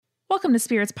Welcome to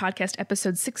Spirits Podcast,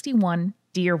 episode 61,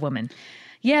 Dear Woman.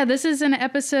 Yeah, this is an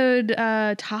episode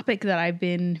topic that I've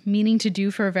been meaning to do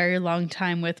for a very long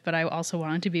time with, but I also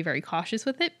wanted to be very cautious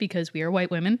with it because we are white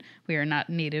women. We are not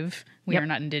native. We are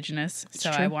not indigenous. So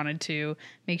I wanted to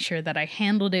make sure that I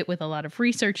handled it with a lot of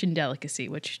research and delicacy,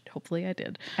 which hopefully I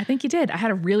did. I think you did. I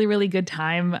had a really, really good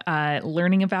time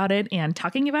learning about it and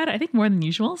talking about it, I think more than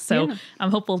usual. So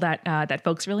I'm hopeful that that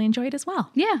folks really enjoy it as well.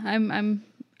 Yeah, I'm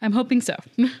hoping so.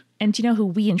 And do you know who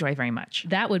we enjoy very much?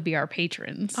 That would be our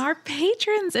patrons. Our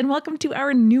patrons. And welcome to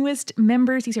our newest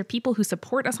members. These are people who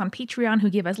support us on Patreon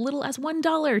who give as little as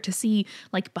 $1 to see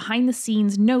like behind the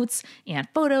scenes notes and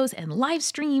photos and live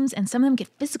streams. And some of them get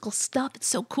physical stuff. It's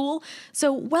so cool.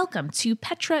 So welcome to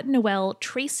Petra, Noelle,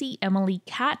 Tracy, Emily,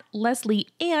 Kat, Leslie,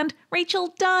 and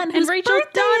Rachel Dunn. And Rachel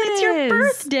Dunn, it's your is.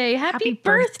 birthday. Happy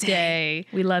birthday.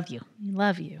 We love you. We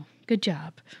love you. Good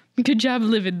job. Good job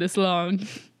living this long.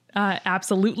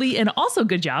 Absolutely. And also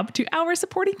good job to our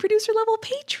supporting producer level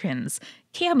patrons.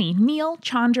 Cami, Neil,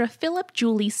 Chandra, Philip,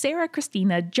 Julie, Sarah,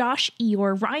 Christina, Josh,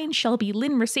 Eeyore, Ryan, Shelby,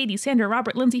 Lynn, Mercedes, Sandra,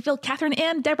 Robert, Lindsay, Phil, Catherine,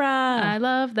 and Deborah. I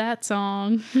love that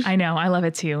song. I know. I love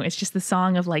it too. It's just the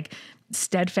song of like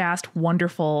steadfast,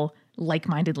 wonderful,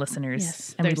 like-minded listeners.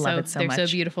 Yes, and we love it so much. They're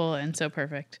so beautiful and so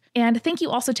perfect. And thank you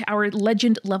also to our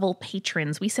legend level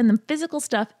patrons. We send them physical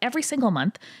stuff every single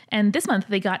month. And this month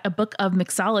they got a book of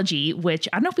mixology, which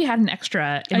I don't know if we had an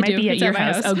extra. It might be at your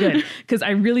house. Oh, good. Because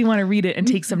I really want to read it and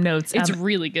take some notes. It's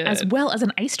really good. As well as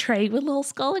an ice tray with a little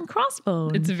skull and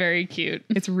crossbones. It's very cute.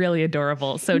 It's really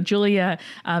adorable. So Julia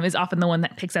is often the one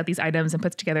that picks out these items and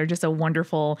puts together just a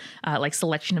wonderful like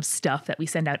selection of stuff that we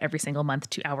send out every single month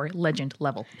to our legend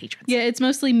level patrons. Yeah, it's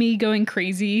mostly me going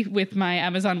crazy with my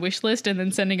Amazon wish list and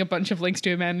then sending a bunch of links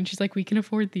to Amanda, and she's like, we can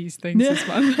afford these things this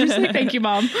month. I'm just like, thank you,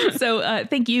 Mom. So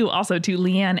thank you also to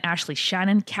Leanne, Ashley,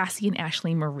 Shannon, Cassie, and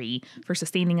Ashley Marie for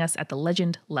sustaining us at the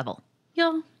legend level.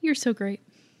 Y'all, you're so great.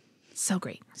 So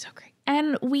great. So great.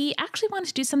 And we actually wanted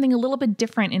to do something a little bit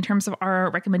different in terms of our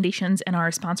recommendations and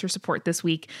our sponsor support this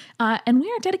week. And we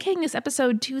are dedicating this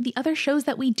episode to the other shows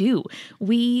that we do.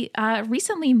 We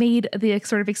recently made the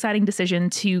sort of exciting decision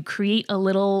to create a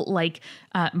little like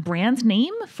brand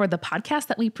name for the podcast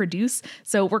that we produce.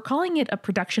 So we're calling it a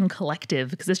production collective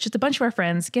because it's just a bunch of our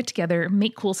friends get together,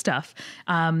 make cool stuff.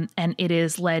 And it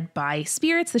is led by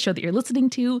Spirits, the show that you're listening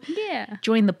to. Yeah.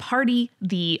 Join the Party,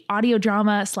 the audio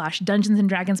drama / Dungeons and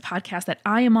Dragons podcast that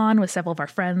I am on with several of our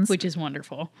friends. Which is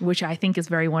wonderful. Which I think is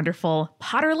very wonderful.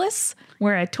 Potterless,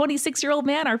 where a 26-year-old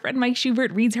man, our friend Mike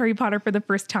Schubert, reads Harry Potter for the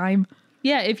first time.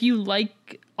 Yeah, if you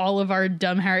like all of our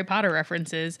dumb Harry Potter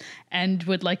references and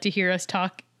would like to hear us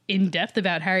talk in depth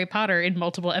about Harry Potter in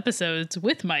multiple episodes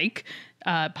with Mike,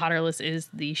 Potterless is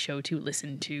the show to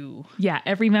listen to. Yeah,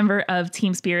 every member of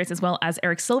Team Spirits, as well as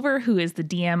Eric Silver, who is the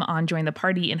DM on Join the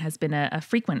Party and has been a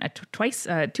frequent,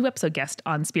 two episode guest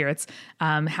on Spirits,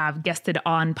 have guested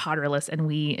on Potterless, and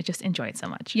we just enjoy it so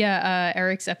much. Yeah,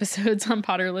 Eric's episodes on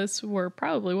Potterless were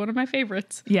probably one of my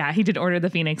favorites. Yeah, he did Order of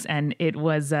the Phoenix, and it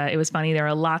was funny. There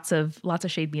were lots of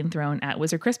shade being thrown at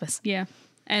Wizard Christmas. Yeah.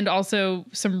 And also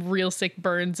some real sick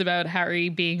burns about Harry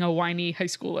being a whiny high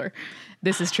schooler.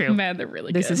 This is true. Man, they're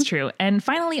really good. This is true. And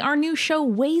finally, our new show,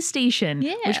 Waystation,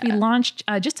 which we launched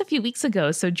just a few weeks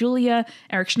ago. So Julia,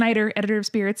 Eric Schneider, editor of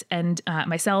Spirits, and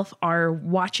myself are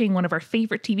watching one of our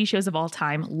favorite TV shows of all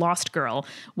time, Lost Girl,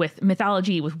 with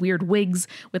mythology, with weird wigs,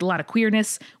 with a lot of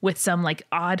queerness, with some like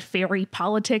odd fairy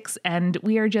politics. And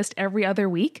we are just every other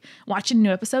week watching a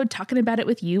new episode, talking about it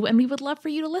with you. And we would love for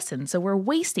you to listen. So we're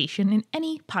Waystation in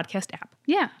any podcast app.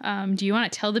 Yeah. Do you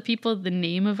want to tell the people the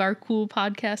name of our cool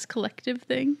podcast collective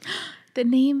thing? The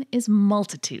name is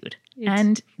Multitude.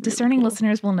 And discerning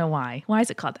listeners will know why. Why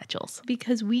is it called that, Jules?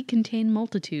 Because we contain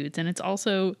multitudes. And it's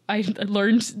also, I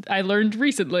learned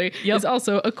recently, is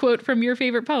also a quote from your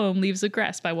favorite poem, Leaves of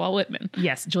Grass by Walt Whitman.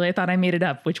 Yes, Julia thought I made it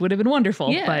up, which would have been wonderful.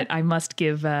 Yeah. But I must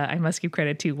give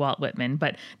credit to Walt Whitman.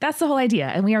 But that's the whole idea.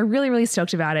 And we are really, really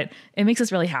stoked about it. It makes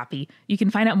us really happy. You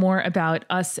can find out more about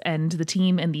us and the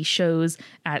team and these shows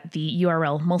at the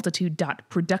URL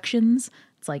multitude.productions.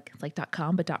 It's like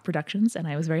 .com, but .productions. And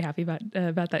I was very happy about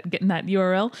that, getting that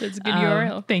URL. It's a good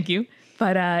URL. Thank you.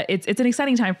 But it's an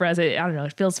exciting time for us. I don't know.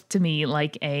 It feels to me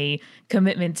like a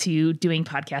commitment to doing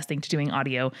podcasting, to doing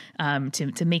audio,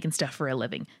 to making stuff for a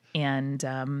living. And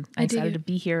I'm excited to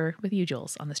be here with you,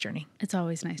 Jules, on this journey. It's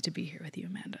always nice to be here with you,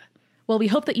 Amanda. Well, we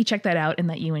hope that you check that out and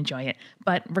that you enjoy it.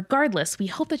 But regardless, we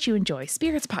hope that you enjoy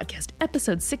Spirits Podcast,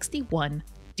 episode 61,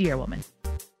 Dear Woman.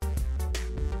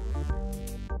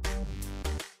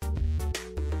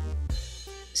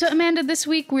 So, Amanda, this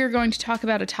week we're going to talk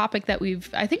about a topic that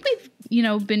we've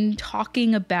been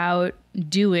talking about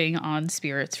doing on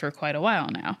Spirits for quite a while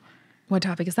now. What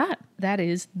topic is that? That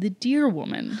is the Deer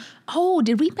Woman. Oh,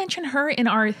 did we mention her in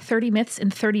our 30 Myths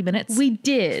in 30 Minutes? We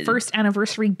did. First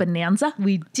anniversary bonanza?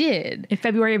 We did. In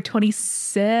February of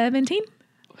 2017?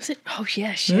 Was it? Oh,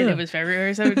 yeah, shit. Yeah. It was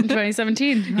February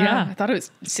 2017. Yeah. I thought it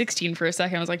was 16 for a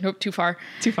second. I was like, nope, too far.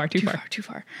 Too far.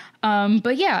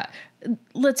 But yeah,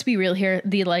 let's be real here.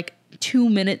 The 2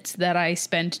 minutes that I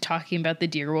spent talking about the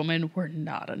Deer Woman were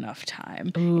not enough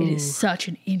time. Ooh. It is such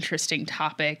an interesting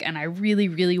topic, and I really,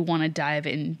 really want to dive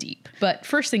in deep. But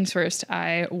first things first,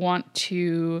 I want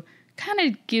to kind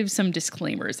of give some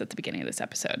disclaimers at the beginning of this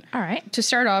episode. All right. To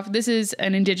start off, this is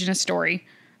an Indigenous story.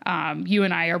 You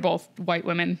and I are both white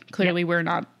women. Clearly, we're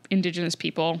not Indigenous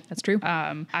people. That's true.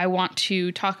 I want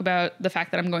to talk about the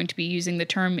fact that I'm going to be using the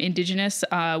term Indigenous,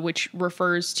 which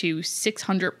refers to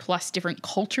 600 plus different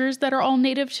cultures that are all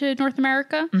native to North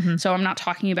America. Mm-hmm. So I'm not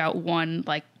talking about one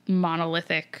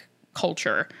monolithic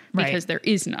culture because there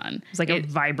is none. It's a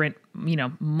vibrant,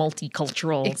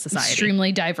 multicultural society.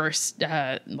 Extremely diverse,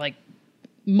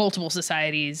 multiple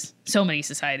societies, so many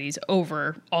societies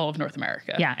over all of North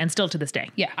America. Yeah, and still to this day.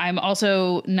 Yeah, I'm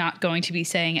also not going to be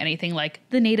saying anything like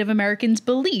the Native Americans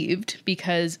believed,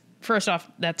 because first off,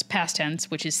 that's past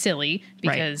tense, which is silly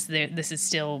because this is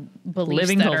still beliefs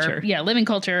living culture. Living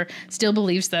culture, still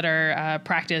beliefs that are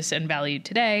practiced and valued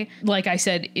today. Like I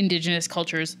said, Indigenous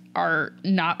cultures are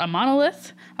not a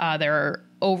monolith. There are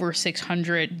over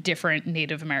 600 different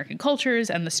Native American cultures,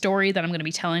 and the story that I'm going to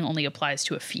be telling only applies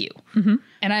to a few. Mm-hmm.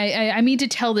 And I mean to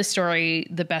tell this story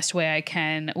the best way I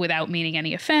can without meaning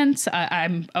any offense.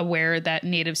 I'm aware that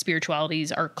Native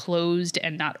spiritualities are closed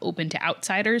and not open to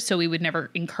outsiders, so we would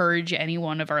never encourage any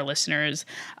one of our listeners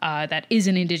that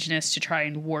isn't Indigenous to try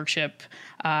and worship.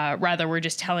 Rather, we're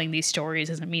just telling these stories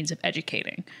as a means of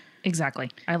educating. Exactly.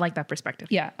 I like that perspective.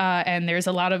 Yeah. And there's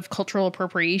a lot of cultural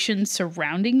appropriation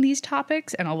surrounding these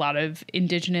topics and a lot of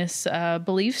Indigenous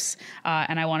beliefs.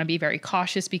 And I want to be very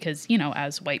cautious because,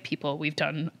 as white people, we've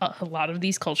done a lot of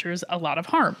these cultures a lot of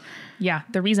harm. Yeah.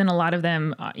 The reason a lot of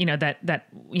them, that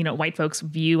white folks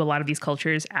view a lot of these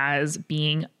cultures as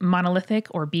being monolithic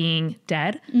or being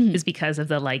dead is because of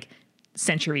the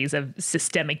centuries of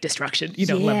systemic destruction,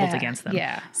 leveled against them.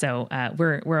 Yeah. So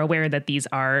we're aware that these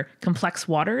are complex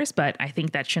waters, but I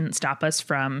think that shouldn't stop us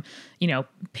from,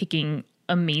 picking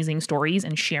amazing stories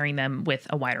and sharing them with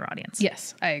a wider audience.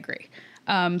 Yes, I agree.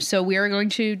 So we are going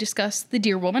to discuss the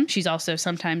Deer Woman. She's also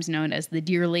sometimes known as the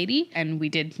Deer Lady, and we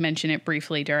did mention it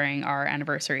briefly during our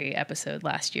anniversary episode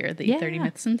last year, the 30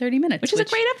 Myths in 30 Minutes. Which is a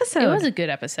great episode. It was a good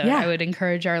episode. Yeah. I would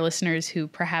encourage our listeners who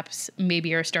perhaps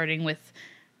maybe are starting with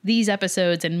these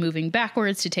episodes and moving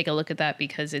backwards to take a look at that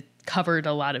because it covered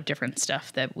a lot of different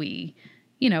stuff that we,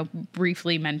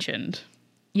 briefly mentioned.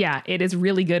 Yeah, it is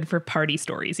really good for party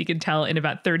stories. You can tell in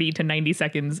about 30 to 90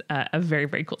 seconds a very,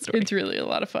 very cool story. It's really a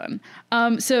lot of fun.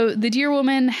 So the Deer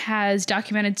Woman has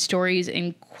documented stories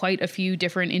in quite a few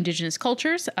different Indigenous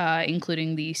cultures,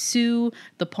 including the Sioux,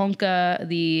 the Ponca,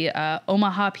 the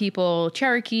Omaha people,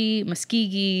 Cherokee,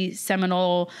 Muskegee,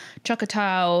 Seminole,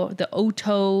 Choctaw, the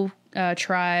Oto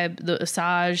tribe, the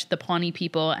Osage, the Pawnee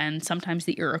people, and sometimes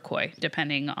the Iroquois,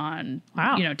 depending on,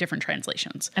 different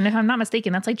translations. And if I'm not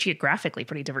mistaken, that's geographically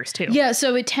pretty diverse too. Yeah,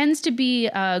 so it tends to be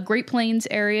Great Plains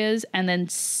areas and then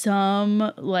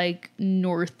some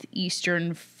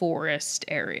northeastern forest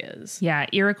areas. Yeah,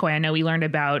 Iroquois, I know we learned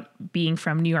about being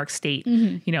from New York State,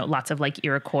 lots of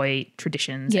Iroquois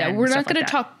traditions. Yeah, and we're not going to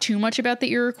talk too much about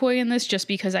the Iroquois in this just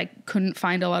because I couldn't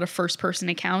find a lot of first person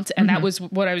accounts. And that was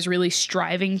what I was really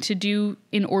striving to do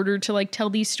in order to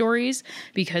tell these stories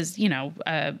because,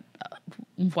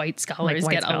 white scholars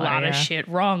get a lot of shit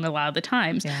wrong a lot of the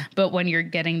times. Yeah. But when you're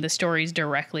getting the stories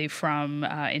directly from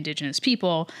Indigenous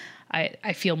people,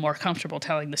 I feel more comfortable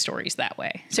telling the stories that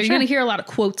way. So you're going to hear a lot of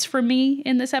quotes from me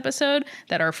in this episode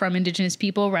that are from Indigenous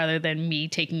people rather than me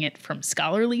taking it from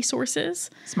scholarly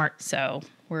sources. Smart. So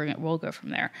we'll go from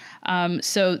there.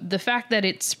 So the fact that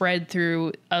it spread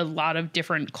through a lot of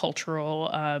different cultural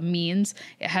means,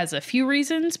 it has a few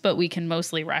reasons, but we can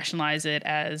mostly rationalize it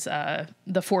as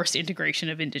the forced integration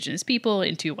of Indigenous people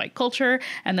into white culture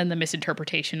and then the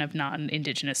misinterpretation of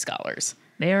non-Indigenous scholars.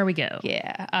 There we go.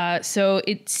 Yeah. So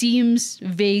it seems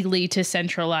vaguely to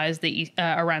centralize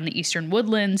around the eastern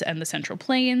woodlands and the central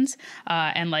plains.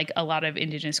 And like a lot of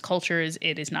Indigenous cultures,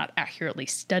 it is not accurately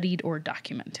studied or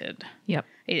documented. Yep.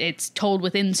 It's told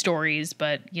within stories,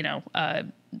 but,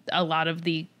 a lot of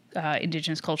the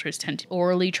Indigenous cultures tend to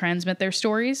orally transmit their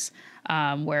stories,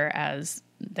 whereas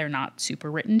they're not super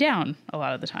written down a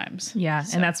lot of the times. Yeah.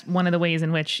 So. And that's one of the ways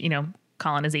in which,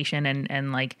 colonization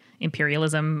and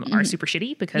imperialism are super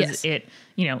shitty because it,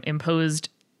 imposed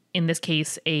in this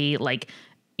case, a like,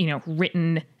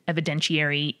 written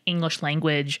evidentiary English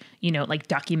language, like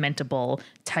documentable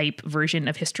type version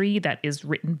of history that is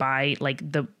written by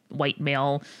like the white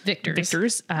male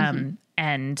victors.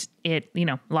 And it,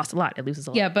 lost a lot. It loses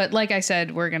a lot. Yeah, but like I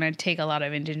said, we're going to take a lot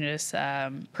of Indigenous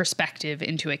perspective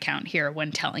into account here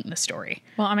when telling the story.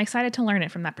 Well, I'm excited to learn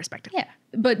it from that perspective. Yeah.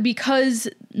 But because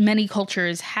many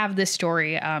cultures have this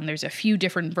story, there's a few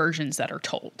different versions that are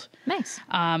told. Nice.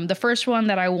 The first one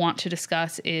that I want to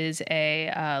discuss is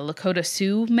a Lakota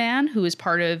Sioux man who is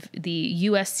part of the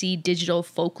USC Digital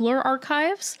Folklore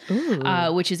Archives,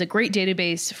 which is a great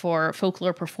database for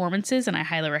folklore performances, and I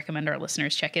highly recommend our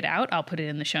listeners check it out. I'll put it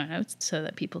in the show notes so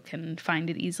that people can find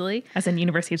it easily. As in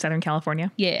University of Southern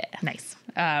California? Yeah. Nice.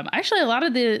 Actually, a lot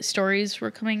of the stories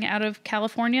were coming out of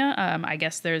California. I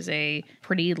guess there's a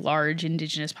pretty large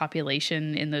indigenous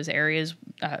population in those areas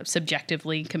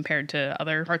subjectively compared to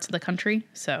other parts of the country.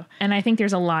 And I think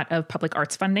there's a lot of public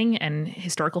arts funding and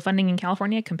historical funding in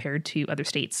California compared to other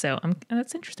states. So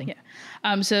that's interesting.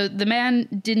 Yeah. So the man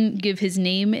didn't give his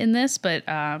name in this, but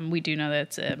we do know that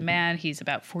it's a man. He's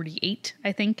about 48,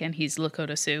 I think, and he's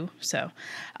Lakota Sioux. So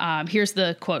here's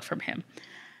the quote from him.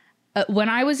 When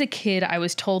I was a kid, I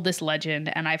was told this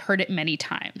legend, and I've heard it many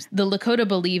times. The Lakota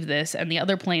believe this, and the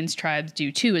other Plains tribes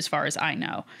do too, as far as I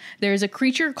know. There is a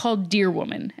creature called Deer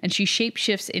Woman, and she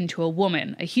shapeshifts into a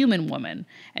woman, a human woman,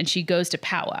 and she goes to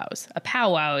powwows. A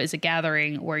powwow is a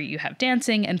gathering where you have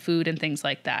dancing and food and things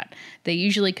like that. They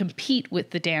usually compete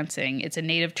with the dancing. It's a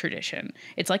native tradition.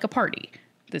 It's like a party.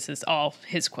 This is all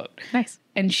his quote. Nice.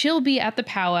 And she'll be at the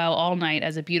powwow all night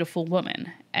as a beautiful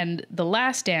woman. And the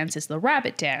last dance is the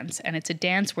rabbit dance, and it's a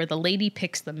dance where the lady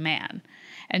picks the man.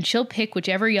 And she'll pick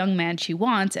whichever young man she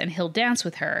wants, and he'll dance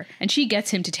with her, and she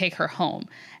gets him to take her home.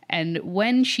 And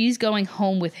when she's going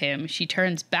home with him, she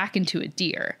turns back into a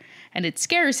deer. And it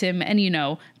scares him,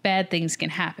 and bad things can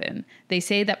happen. They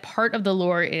say that part of the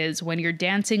lore is when you're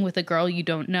dancing with a girl you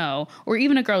don't know, or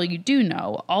even a girl you do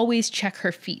know, always check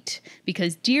her feet.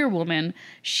 Because Deer Woman,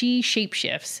 she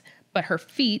shapeshifts, but her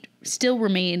feet still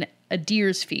remain a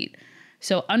deer's feet.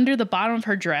 So under the bottom of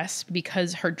her dress,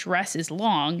 because her dress is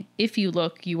long, if you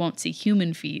look, you won't see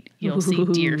human feet. You'll see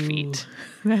deer feet.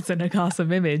 That's an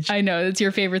awesome image. I know. It's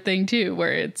your favorite thing, too,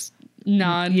 where it's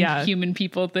non-human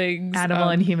people things. Animal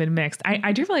and human mixed.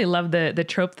 I do really love the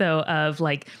trope, though, of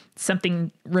like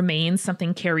something remains,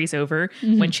 something carries over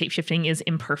when shapeshifting is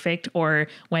imperfect, or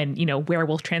when,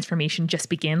 werewolf transformation just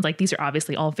begins. Like, these are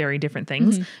obviously all very different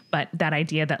things, but that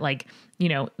idea that like,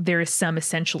 there is some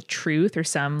essential truth or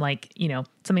some like,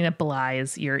 something that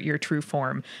belies your true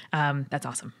form. That's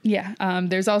awesome. Yeah.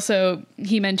 There's also,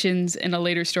 he mentions in a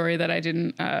later story that I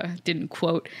didn't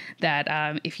quote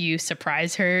that if you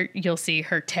surprise her, you'll see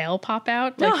her tail pop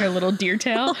out, like her little deer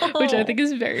tail, which I think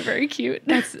is very, very cute.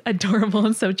 That's adorable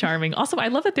and so charming. Also, I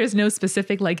love that there's no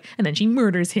specific like, and then she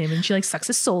murders him and she like sucks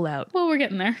his soul out. Well, we're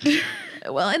getting there.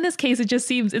 Well, in this case, it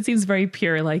seems very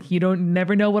pure. Like, you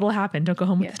never know what'll happen. Don't go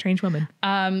home with a strange woman.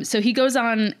 So he goes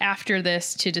on after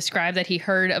this to describe that he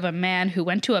heard of a man who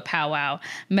went to a powwow,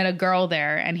 met a girl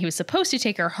there, and he was supposed to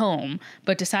take her home,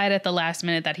 but decided at the last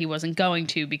minute that he wasn't going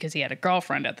to because he had a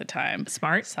girlfriend at the time.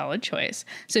 Smart. Solid choice.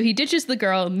 So he ditches the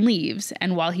girl and leaves,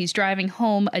 and while he's driving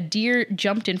home, a deer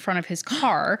jumped in front of his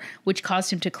car, which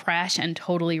caused him to crash and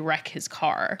totally wreck his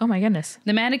car. Oh my goodness.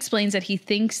 The man explains that he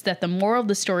thinks that the moral of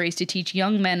the story is to teach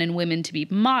young men and women to be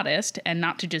modest and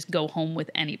not to just go home with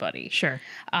anybody. Sure.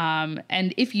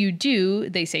 And if you do,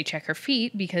 they say check her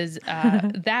feet, because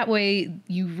that way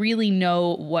you really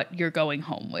know what you're going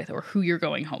home with or who you're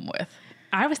going home with.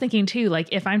 I was thinking too, like,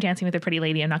 if I'm dancing with a pretty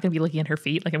lady, I'm not going to be looking at her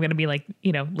feet. Like, I'm going to be like,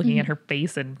 looking at her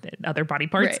face and other body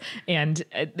parts. Right. And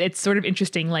it's sort of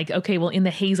interesting. Like, okay, well, in the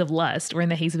haze of lust or in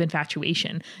the haze of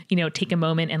infatuation, take a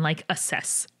moment and like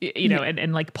assess,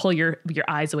 and like pull your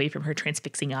eyes away from her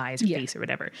transfixing eyes or face or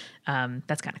whatever.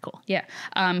 That's kind of cool. Yeah.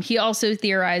 He also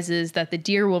theorizes that the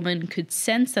Deer Woman could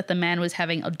sense that the man was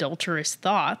having adulterous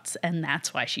thoughts, and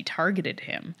that's why she targeted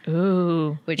him.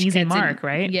 Ooh, which easy mark,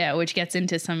 right? Yeah, which gets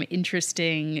into some interesting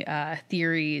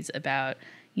theories about,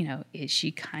 is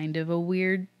she kind of a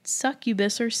weird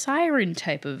succubus or siren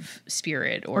type of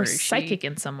spirit, or psychic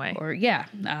in some way? Or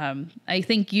I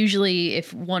think usually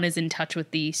if one is in touch with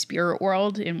the spirit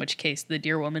world, in which case the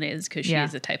Deer Woman is, because she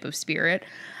is a type of spirit,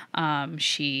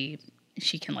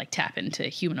 she can like tap into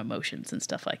human emotions and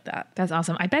stuff like that. That's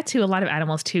awesome. I bet too, a lot of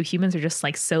animals too, humans are just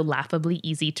like so laughably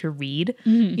easy to read.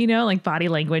 Like body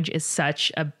language is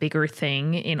such a bigger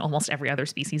thing in almost every other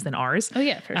species than ours. Oh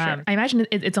yeah, for sure. I imagine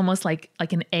it's almost like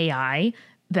an AI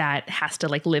that has to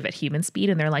like live at human speed,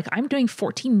 and they're like, I'm doing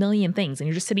 14 million things and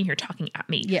you're just sitting here talking at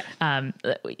me. Yeah.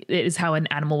 It is how an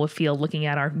animal would feel looking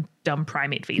at our dumb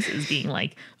primate faces being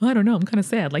like, oh, I don't know, I'm kind of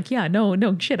sad. Like, yeah,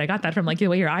 no shit, I got that from like the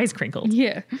way your eyes crinkled.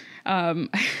 Yeah.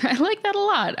 I like that a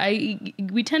lot.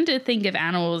 We tend to think of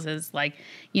animals as like,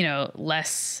 you know,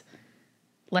 less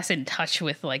in touch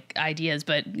with like ideas,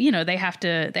 but you know, they have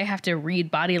to read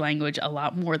body language a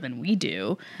lot more than we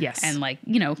do. Yes. And like,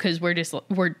 you know, cause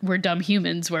we're dumb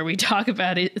humans where we talk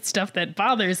about stuff that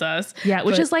bothers us. Yeah.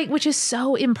 Which is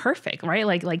so imperfect, right?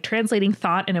 Like translating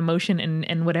thought and emotion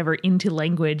and whatever into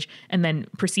language and then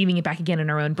perceiving it back again in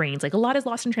our own brains. Like a lot is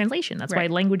lost in translation. That's why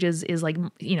language is like,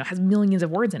 you know, has millions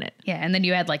of words in it. Yeah. And then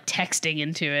you add like texting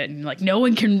into it and like no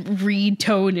one can read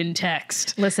tone in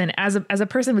text. Listen, as a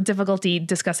person with difficulty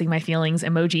discussing my feelings,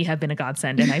 emoji have been a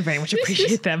godsend and I very much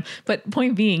appreciate them. But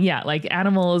point being, yeah, like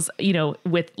animals, you know,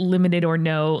 with limited or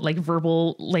no like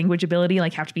verbal language ability,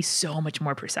 like have to be so much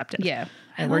more perceptive. Yeah.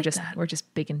 And we're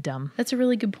just big and dumb. That's a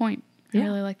really good point. I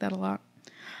really like that a lot.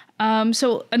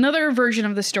 So another version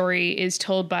of the story is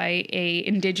told by a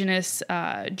indigenous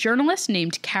journalist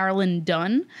named Carolyn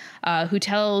Dunn, who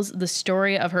tells the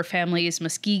story of her family's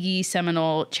Muskogee,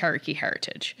 Seminole, Cherokee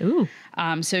heritage. Ooh.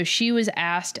 So she was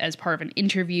asked as part of an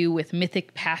interview with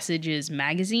Mythic Passages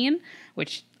magazine,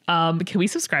 which... can we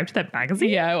subscribe to that magazine?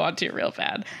 Yeah, I want to real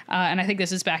bad. And I think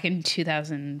this is back in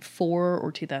 2004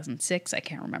 or 2006. I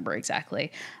can't remember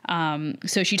exactly.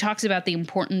 So she talks about the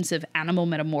importance of animal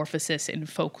metamorphosis in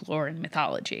folklore and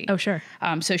mythology. Oh, sure.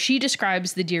 So she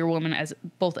describes the deer woman as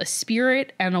both a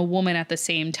spirit and a woman at the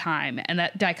same time. And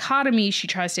that dichotomy she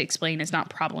tries to explain is not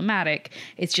problematic.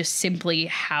 It's just simply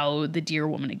how the deer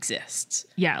woman exists.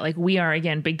 Yeah, like we are,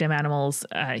 again, big dumb animals,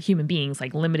 human beings,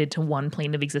 like limited to one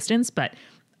plane of existence, but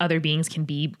other beings can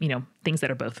be, you know, things that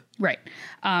are both. Right.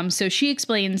 So she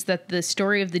explains that the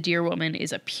story of the deer woman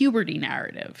is a puberty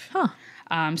narrative.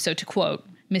 Huh. So to quote,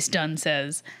 Miss Dunn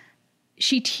says,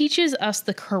 she teaches us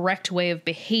the correct way of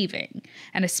behaving,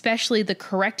 and especially the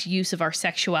correct use of our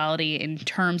sexuality in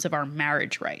terms of our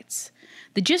marriage rights.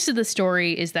 The gist of the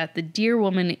story is that the deer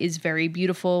woman is very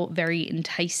beautiful, very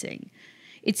enticing.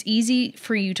 It's easy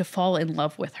for you to fall in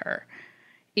love with her.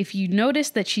 If you notice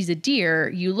that she's a deer,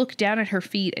 you look down at her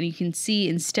feet and you can see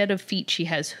instead of feet, she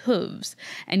has hooves.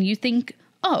 And you think,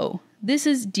 oh, this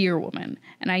is deer woman,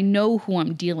 and I know who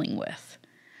I'm dealing with.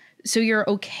 So you're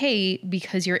okay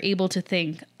because you're able to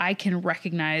think, I can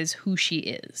recognize who she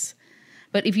is.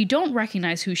 But if you don't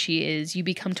recognize who she is, you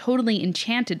become totally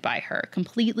enchanted by her,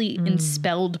 completely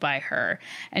enspelled by her,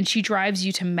 and she drives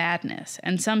you to madness.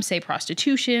 And some say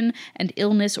prostitution and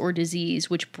illness or disease,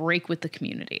 which break with the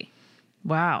community.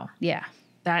 Wow. Yeah.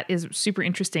 That is super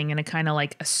interesting and a kind of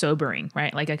like a sobering,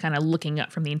 right? Like a kind of looking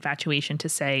up from the infatuation to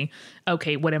say,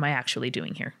 okay, what am I actually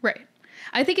doing here? Right.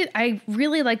 I think I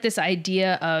really like this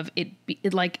idea of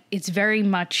it's very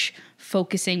much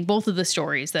focusing both of the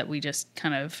stories that we just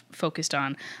kind of focused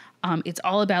on. It's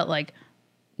all about like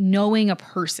knowing a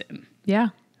person. Yeah.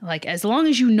 Like, as long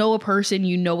as you know a person,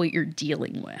 you know what you're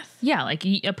dealing with. Yeah, like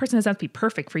a person doesn't have to be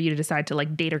perfect for you to decide to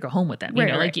like date or go home with them. You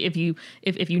know, Right. like if you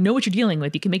know what you're dealing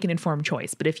with, you can make an informed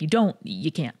choice. But if you don't,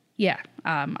 you can't. Yeah.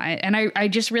 I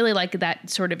just really like that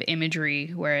sort of imagery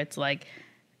where it's like,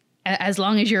 as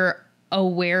long as you're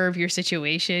aware of your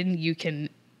situation, you can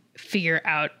figure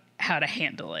out how to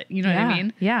handle it. You know what I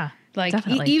mean? Yeah. Like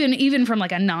definitely. even from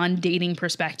like a non-dating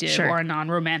perspective Sure. or a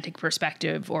non-romantic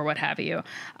perspective or what have you,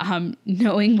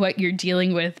 knowing what you're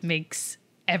dealing with makes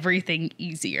everything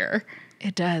easier.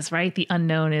 It does, right? The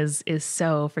unknown is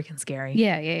so freaking scary.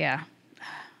 Yeah.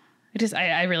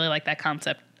 I really like that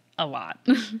concept a lot.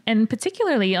 And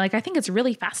particularly, like, I think it's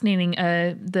really fascinating,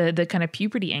 the kind of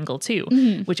puberty angle too,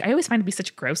 which I always find to be such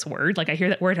a gross word. Like I hear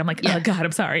that word, I'm like, oh God,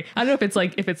 I'm sorry. I don't know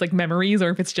if it's like memories or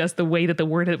if it's just the way that the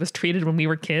word was treated when we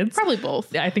were kids. Probably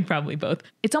both. I think probably both.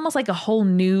 It's almost like a whole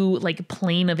new like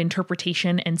plane of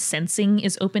interpretation and sensing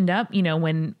is opened up, you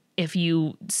know, if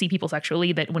you see people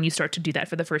sexually, that when you start to do that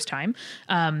for the first time,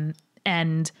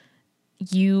 and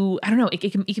I don't know,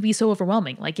 it can be so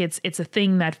overwhelming. Like it's a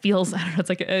thing that feels, I don't know, it's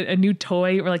like a new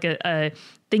toy or like a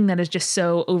thing that is just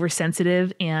so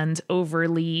oversensitive and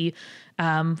overly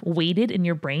weighted in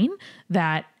your brain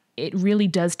that it really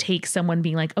does take someone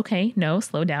being like, okay, no,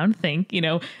 slow down, think, you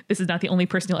know, this is not the only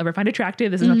person you'll ever find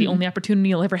attractive. This is not the only opportunity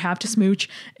you'll ever have to smooch.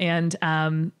 And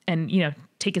you know,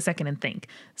 take a second and think.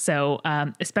 So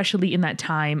especially in that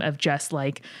time of just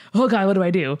like, oh God, what do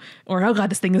I do? Or, oh God,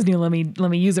 this thing is new. Let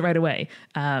me use it right away.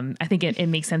 I think it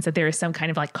makes sense that there is some kind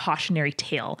of like cautionary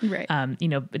tale, right.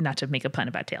 Not to make a pun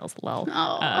about tales,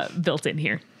 built in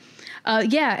here.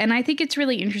 Yeah, and I think it's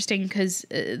really interesting because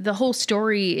the whole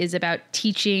story is about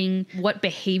teaching what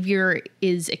behavior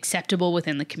is acceptable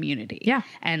within the community. Yeah.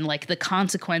 And like the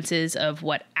consequences of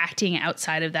what acting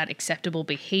outside of that acceptable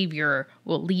behavior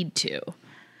will lead to,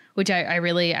 which I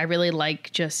really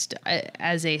like just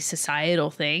as a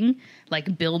societal thing,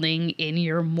 like building in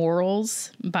your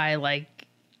morals by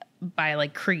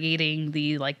creating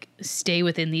the like stay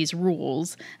within these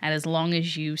rules, and as long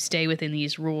as you stay within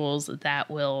these rules, that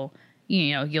will,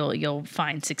 you'll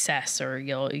find success, or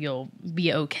you'll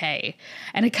be okay.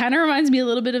 And it kind of reminds me a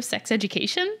little bit of sex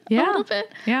education, a little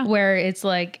bit, where it's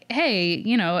like, hey,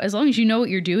 as long as you know what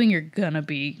you're doing, you're gonna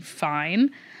be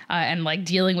fine. And like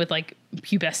dealing with like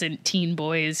pubescent teen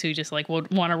boys who just like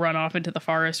would want to run off into the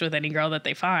forest with any girl that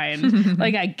they find.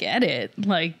 Like, I get it.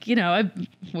 Like,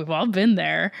 we've all been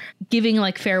there. Giving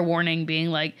like fair warning, being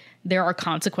like, there are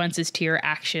consequences to your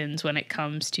actions when it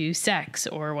comes to sex,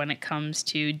 or when it comes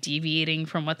to deviating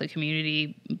from what the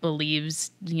community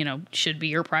believes, should be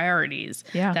your priorities.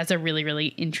 Yeah. That's a really, really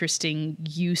interesting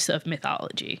use of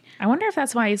mythology. I wonder if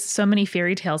that's why so many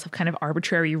fairy tales have kind of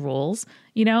arbitrary rules,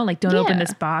 like don't open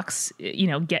this box,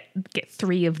 get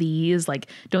 3 of these, like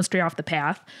don't stray off the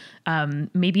path.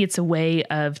 Maybe it's a way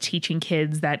of teaching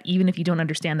kids that even if you don't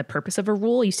understand the purpose of a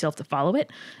rule, you still have to follow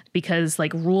it, because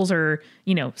like rules are,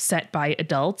 set by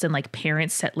adults, and like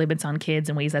parents set limits on kids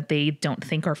in ways that they don't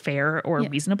think are fair or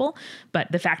reasonable.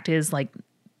 But the fact is, like,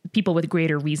 people with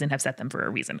greater reason have set them for a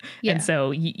reason. Yeah. And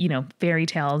so, fairy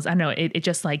tales, I don't know, it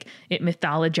just like, it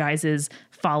mythologizes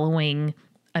following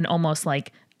an almost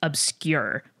like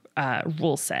obscure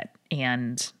rule set.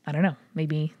 And I don't know,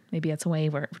 maybe that's a way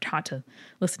we're taught to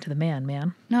listen to the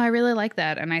man. No, I really like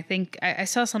that. And I think I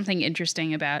saw something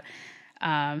interesting about,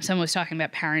 someone was talking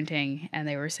about parenting, and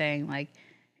they were saying like,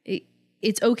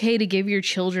 it's okay to give your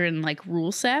children like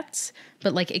rule sets,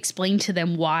 but like explain to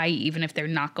them why, even if they're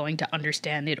not going to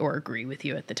understand it or agree with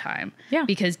you at the time. Yeah.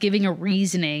 Because giving a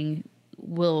reasoning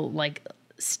will like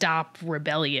stop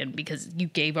rebellion, because you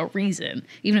gave a reason.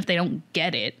 Even if they don't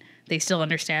get it, they still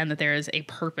understand that there is a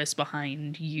purpose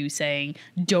behind you saying,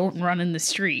 don't run in the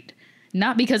street.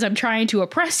 Not because I'm trying to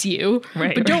oppress you,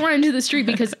 but don't run into the street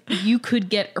because you could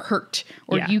get hurt,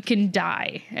 or you can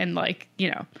die. And like,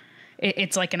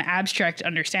 it's like an abstract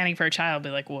understanding for a child.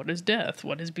 Be like, what is death?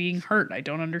 What is being hurt? I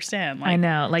don't understand. Like, I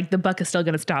know, like the buck is still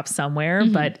going to stop somewhere,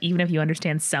 but even if you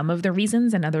understand some of the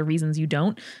reasons and other reasons you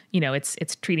don't,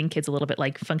 it's treating kids a little bit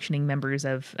like functioning members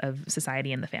of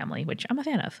society and the family, which I'm a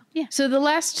fan of. Yeah. So the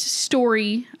last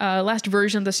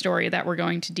version of the story that we're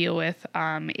going to deal with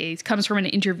comes from an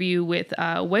interview with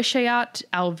Weshayat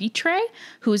Alvitre,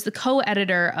 who is the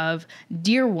co-editor of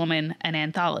Dear Woman, an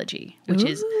Anthology, which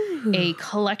is a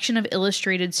collection of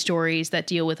illustrated stories that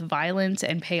deal with violence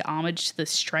and pay homage to the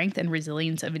strength and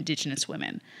resilience of Indigenous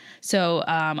women. So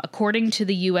according to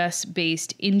the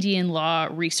U.S.-based Indian Law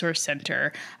Resource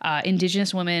Center,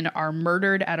 Indigenous women are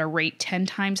murdered at a rate 10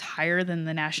 times higher than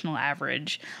the national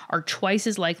average, are twice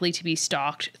as likely to be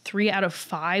stalked, 3 out of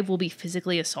 5 will be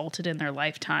physically assaulted in their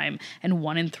lifetime, and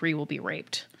 1 in 3 will be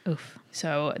raped. Oof.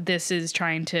 So this is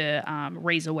trying to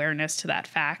raise awareness to that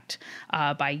fact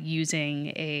by using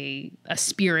a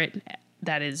spirit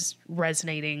that is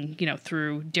resonating,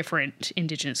 through different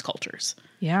Indigenous cultures.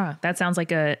 Yeah, that sounds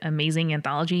like an amazing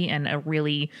anthology and a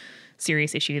really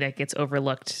serious issue that gets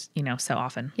overlooked, so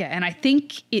often. Yeah, and I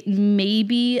think it may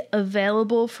be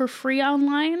available for free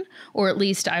online, or at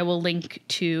least I will link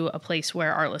to a place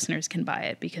where our listeners can buy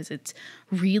it, because it's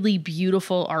really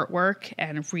beautiful artwork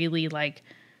and really like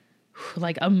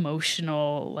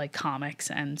emotional like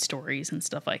comics and stories and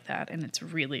stuff like that, and it's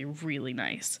really, really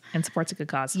nice and supports a good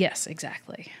cause. Yes,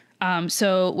 exactly.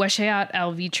 So Weshayat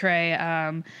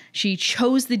Alvitre, she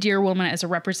chose the Dear Woman as a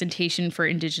representation for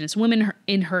Indigenous women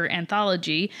in her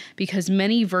anthology because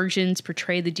many versions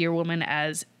portray the Dear Woman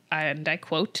as, and I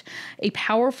quote, a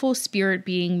powerful spirit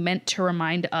being meant to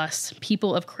remind us,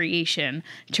 people of creation,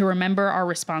 to remember our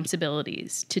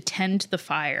responsibilities, to tend the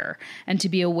fire, and to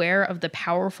be aware of the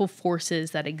powerful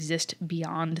forces that exist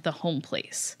beyond the home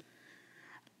place.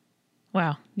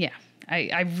 Wow. Yeah.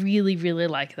 I really, really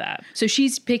like that. So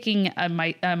she's picking a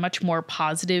much more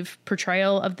positive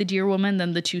portrayal of the Dear Woman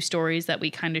than the 2 stories that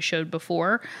we kind of showed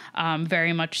before.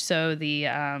 Very much so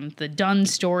the Dunn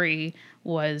story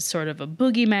was sort of a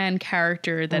boogeyman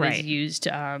character that is used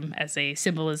as a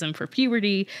symbolism for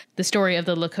puberty. The story of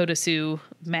the Lakota Sioux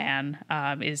man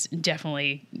is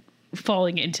definitely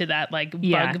falling into that like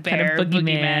Yeah, bugbear, kind of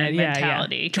boogeyman Yeah,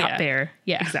 mentality. Drop bear.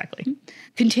 Yeah. Exactly.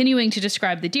 Continuing to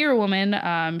describe the Deer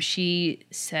Woman, she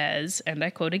says, and I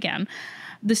quote again,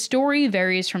 "The story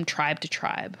varies from tribe to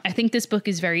tribe. I think this book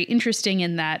is very interesting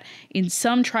in that in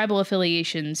some tribal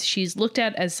affiliations, she's looked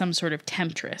at as some sort of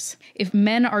temptress. If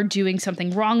men are doing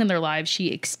something wrong in their lives, she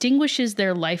extinguishes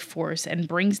their life force and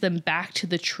brings them back to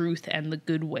the truth and the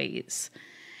good ways.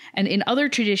 And in other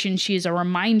traditions, she is a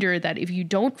reminder that if you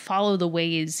don't follow the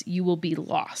ways, you will be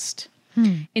lost."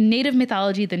 In Native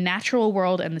mythology, the natural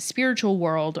world and the spiritual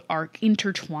world are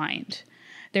intertwined.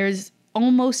 There's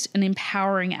almost an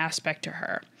empowering aspect to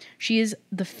her. She is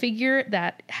the figure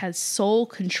that has sole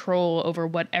control over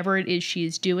whatever it is she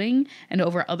is doing and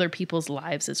over other people's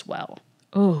lives as well.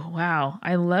 Oh, wow.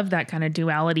 I love that kind of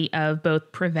duality of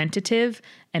both preventative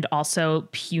and also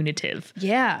punitive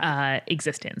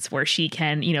existence, where she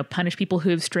can, punish people who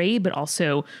have strayed, but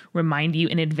also remind you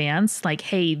in advance, like,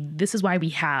 hey, this is why we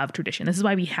have tradition. This is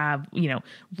why we have,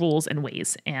 rules and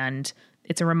ways. And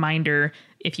it's a reminder,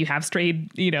 if you have strayed,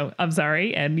 I'm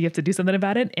sorry, and you have to do something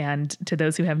about it. And to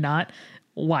those who have not,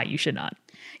 why you should not.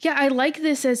 Yeah, I like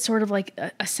this as sort of like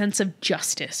a sense of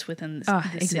justice within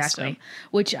the system,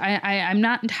 which I'm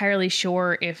not entirely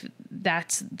sure if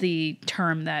that's the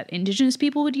term that Indigenous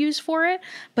people would use for it,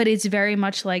 but it's very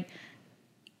much like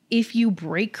if you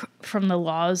break from the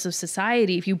laws of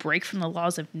society, if you break from the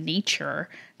laws of nature,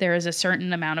 there is a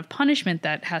certain amount of punishment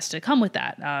that has to come with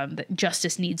that, that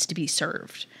justice needs to be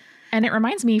served. And it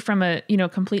reminds me from a,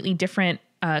 completely different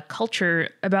culture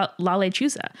about La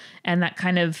Lechuza and that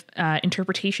kind of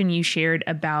interpretation you shared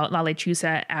about La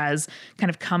Lechuza as kind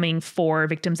of coming for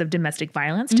victims of domestic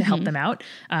violence to help them out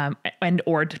and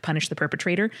or to punish the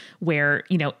perpetrator, where,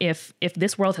 if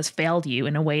this world has failed you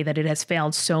in a way that it has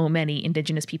failed so many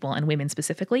Indigenous people and women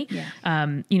specifically,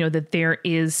 that there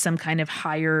is some kind of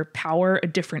higher power, a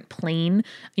different plane,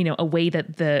 a way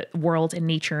that the world and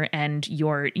nature and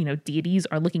your, deities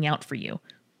are looking out for you.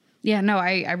 Yeah, no,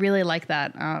 I really like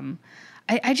that.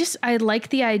 I like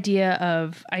the idea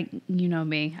of, you know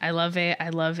me, I love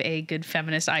a good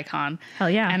feminist icon. Hell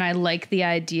yeah. And I like the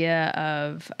idea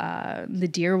of the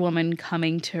Deer Woman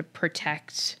coming to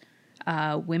protect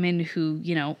women who,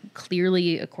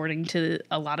 clearly, according to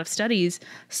a lot of studies,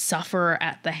 suffer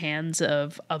at the hands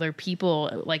of other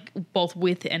people, like both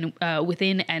within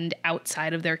and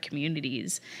outside of their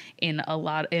communities in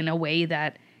a way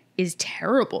that is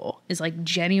terrible, is like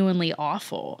genuinely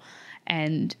awful.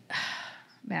 And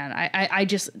man,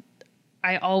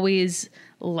 I always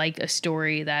like a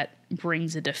story that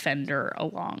brings a defender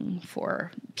along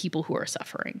for people who are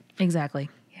suffering. Exactly.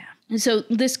 Yeah. So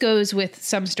this goes with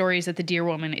some stories that the Deer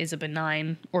Woman is a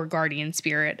benign or guardian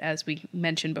spirit, as we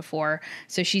mentioned before.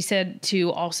 So she said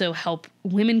to also help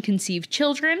women conceive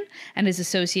children and is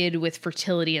associated with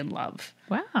fertility and love.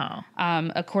 Wow.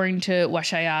 According to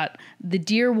Washayat, the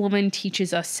Deer Woman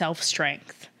teaches us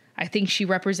self-strength. I think she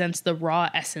represents the raw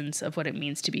essence of what it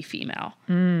means to be female.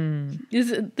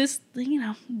 Is this,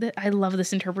 I love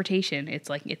this interpretation. It's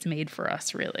like it's made for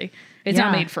us, really. It's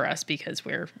not made for us because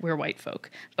we're white folk,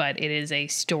 but it is a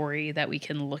story that we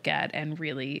can look at and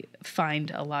really find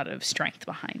a lot of strength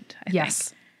behind, I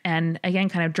think. And again,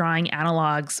 kind of drawing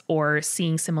analogs or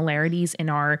seeing similarities in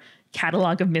our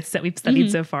catalog of myths that we've studied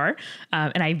so far.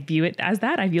 And I view it as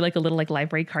that. I view like a little like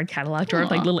library card catalog drawer,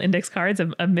 like little index cards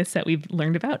of myths that we've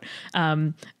learned about.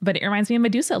 But it reminds me of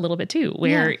Medusa a little bit too,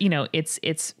 where,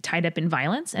 it's tied up in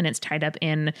violence and it's tied up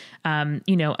in,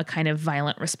 a kind of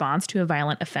violent response to a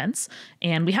violent offense.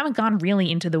 And we haven't gone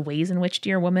really into the ways in which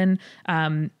Deer Woman,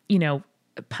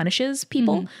 punishes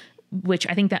people, which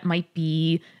I think that might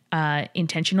be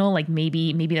intentional, like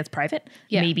maybe that's private.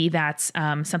 Maybe that's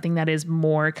something that is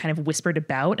more kind of whispered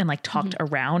about and like talked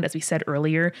around. As we said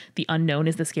earlier, the unknown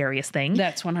is the scariest thing.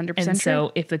 That's 100% and true.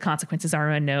 So if the consequences are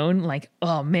unknown, like,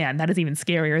 oh man, that is even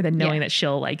scarier than knowing that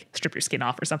she'll like strip your skin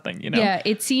off or something, Yeah,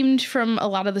 it seemed from a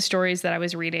lot of the stories that I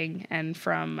was reading and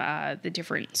from the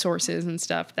different sources and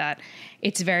stuff that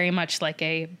it's very much like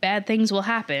a bad things will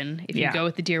happen if you go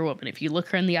with the Deer Woman. If you look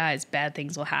her in the eyes, bad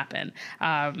things will happen.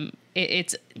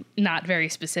 It's not very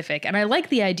specific. And I like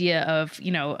the idea of,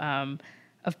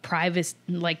 of private,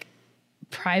 like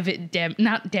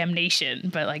not damnation,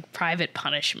 but like private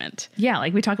punishment. Yeah.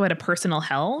 Like we talk about a personal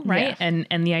hell, right? Yeah.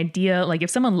 And the idea, like if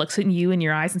someone looks at you in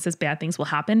your eyes and says bad things will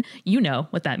happen, you know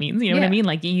what that means. You know what I mean?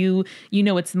 Like you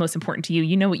know what's the most important to you.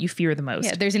 You know what you fear the most.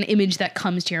 Yeah. There's an image that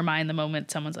comes to your mind the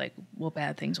moment someone's like, well,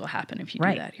 bad things will happen if you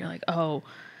do that. You're like, oh,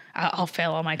 I'll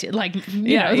fail all my tests. Like,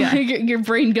 like your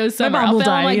brain goes somewhere. I'll fail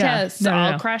all my tests.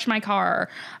 I'll crash my car.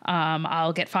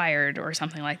 I'll get fired or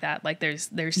something like that. Like there's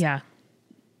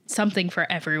something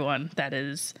for everyone that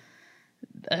is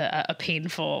a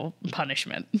painful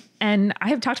punishment. And I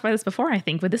have talked about this before, I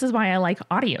think, but this is why I like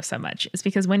audio so much. It's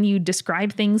because when you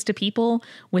describe things to people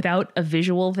without a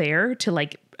visual there to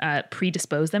like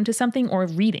predispose them to something, or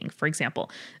reading, for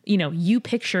example, you know, you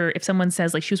picture if someone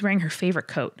says like she was wearing her favorite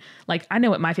coat, like I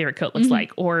know what my favorite coat looks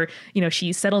like, or, you know,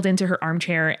 she settled into her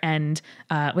armchair and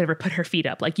whatever, put her feet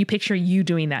up. Like you picture you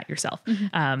doing that yourself.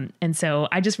 And so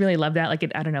I just really love that.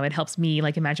 Like, I don't know, it helps me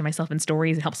like imagine myself in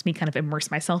stories. It helps me kind of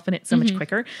immerse myself in it so much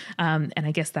quicker. And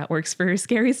I guess that works for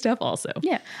scary stuff also.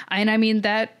 Yeah. And I mean,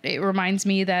 that it reminds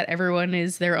me that everyone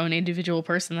is their own individual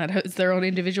person that has their own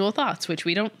individual thoughts, which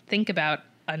we don't think about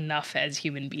enough as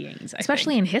human beings,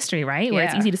 especially in history, right? Where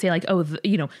it's easy to say like, oh,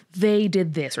 you know, they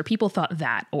did this, or people thought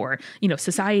that, or, you know,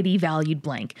 society valued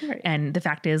blank. Right. And the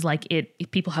fact is like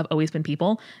people have always been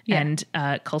people, and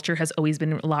culture has always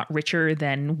been a lot richer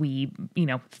than we, you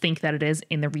know, think that it is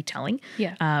in the retelling.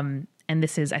 Yeah. And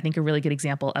this is, I think, a really good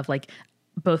example of like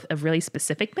both a really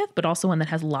specific myth, but also one that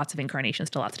has lots of incarnations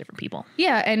to lots of different people.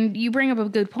 Yeah, and you bring up a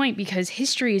good point, because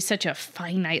history is such a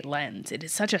finite lens. It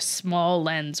is such a small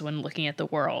lens when looking at the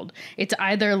world. It's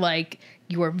either like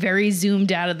you are very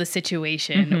zoomed out of the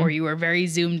situation, or you are very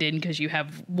zoomed in because you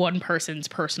have one person's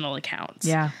personal accounts.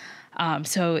 Yeah.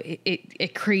 So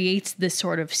it creates this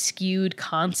sort of skewed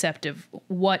concept of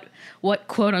what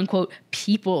quote unquote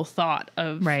people thought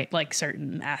of like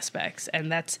certain aspects.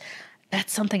 And that's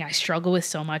something I struggle with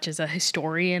so much as a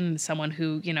historian, someone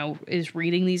who, you know, is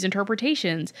reading these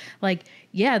interpretations. Like,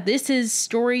 yeah, this is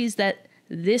stories that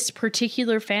this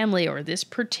particular family or this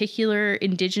particular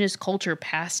indigenous culture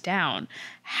passed down.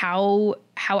 How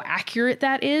accurate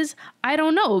that is, I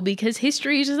don't know, because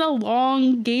history is just a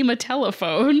long game of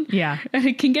telephone. Yeah. And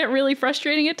it can get really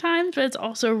frustrating at times, but it's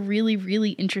also really,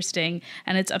 really interesting.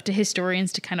 And it's up to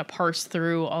historians to kind of parse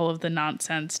through all of the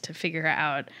nonsense to figure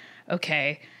out,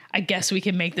 okay, I guess we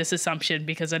can make this assumption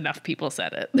because enough people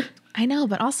said it. I know,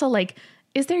 but also like,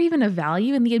 is there even a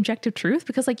value in the objective truth?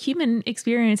 Because like human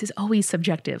experience is always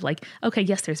subjective. Like, okay,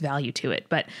 yes, there's value to it,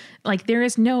 but like there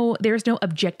is no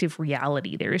objective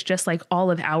reality. There is just like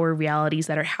all of our realities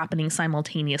that are happening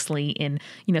simultaneously in,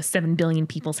 you know, 7 billion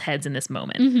people's heads in this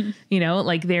moment. You know,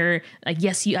 like they're like,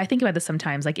 yes, I think about this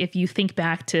sometimes. Like if you think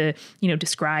back to, you know,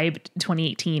 describe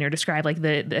 2018 or describe like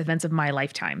the events of my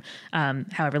lifetime,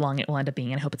 however long it will end up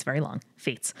being, and I hope it's very long,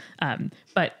 fates.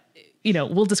 But you know,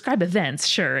 we'll describe events,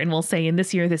 sure, and we'll say in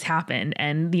this year this happened,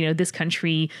 and you know, this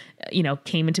country, you know,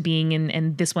 came into being,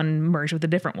 and this one merged with a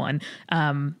different one.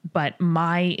 But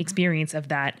my experience of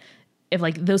that, if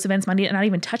like those events might not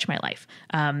even touch my life,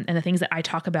 and the things that I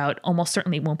talk about almost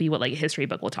certainly won't be what like a history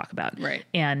book will talk about. Right.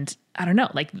 And I don't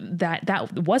know, like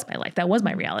that was my life, that was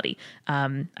my reality.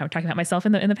 I'm talking about myself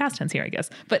in the past tense here, I guess.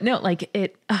 But no, like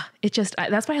it just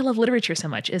that's why I love literature so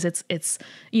much. Is it's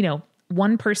you know,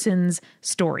 one person's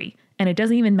story. And it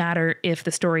doesn't even matter if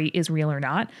the story is real or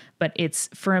not, but it's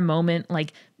for a moment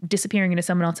like disappearing into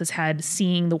someone else's head,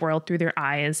 seeing the world through their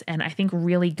eyes. And I think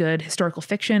really good historical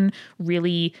fiction,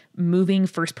 really moving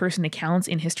first person accounts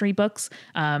in history books,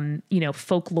 you know,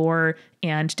 folklore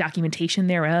and documentation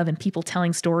thereof, and people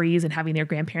telling stories and having their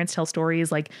grandparents tell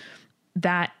stories, like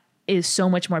that is so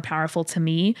much more powerful to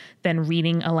me than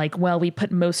reading a like, well, we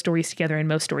put most stories together and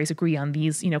most stories agree on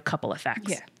these, you know, couple of facts.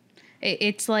 Yeah.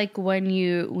 It's like when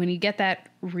you get that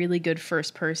really good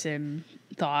first person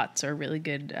thoughts or really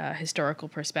good historical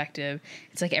perspective,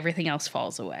 it's like everything else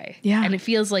falls away. Yeah. And it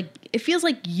feels like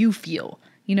you feel,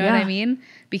 you know what I mean?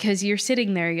 Because you're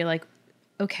sitting there, you're like,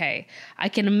 okay, I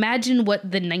can imagine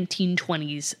what the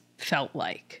 1920s felt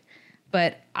like,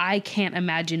 but I can't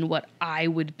imagine what I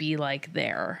would be like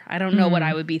there. I don't know what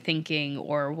I would be thinking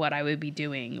or what I would be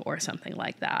doing or something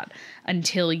like that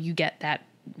until you get that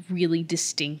really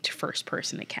distinct first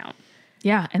person account.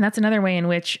 Yeah. And that's another way in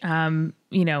which,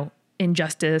 you know,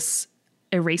 injustice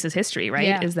erases history, right?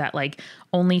 Yeah. Is that like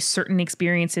only certain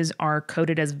experiences are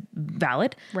coded as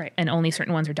valid, right? And only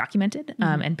certain ones are documented,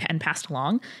 and passed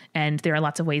along. And there are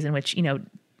lots of ways in which, you know,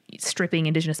 stripping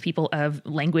Indigenous people of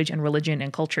language and religion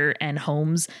and culture and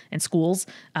homes and schools,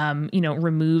 you know,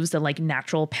 removes the like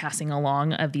natural passing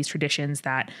along of these traditions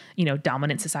that, you know,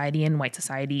 dominant society and white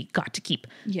society got to keep.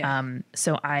 Yeah.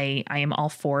 So I am all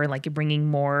for like bringing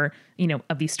more, you know,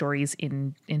 of these stories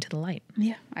into the light.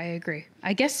 Yeah, I agree.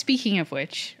 I guess speaking of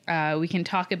which, we can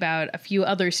talk about a few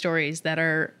other stories that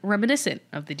are reminiscent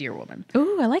of the Deer Woman.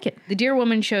 Ooh, I like it. The Deer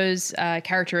Woman shows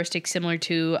characteristics similar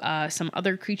to some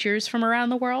other creatures from around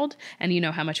the world. And you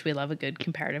know how much we love a good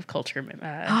comparative culture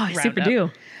I super do.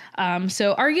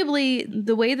 So arguably,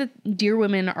 the way that Deer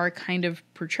Women are kind of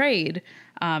portrayed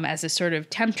as a sort of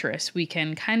temptress, we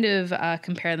can kind of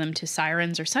compare them to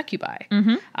sirens or succubi,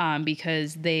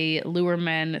 because they lure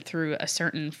men through a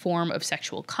certain form of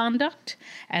sexual conduct.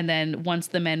 And then once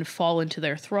the men fall into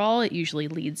their thrall, it usually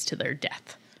leads to their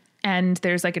death. And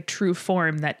there's like a true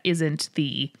form that isn't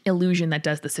the illusion that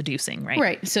does the seducing, right?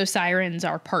 Right. So sirens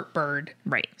are part bird.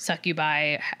 Right.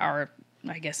 Succubi are,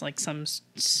 I guess, like some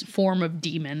form of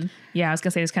demon. Yeah, I was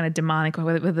gonna say it's kind of demonic,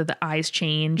 whether the eyes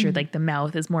change or like the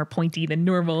mouth is more pointy than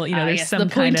normal. You know, there's some the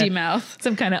pointy kind of mouth,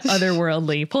 some kind of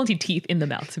otherworldly pointy teeth in the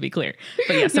mouth, to be clear.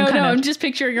 But yeah, I'm just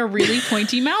picturing a really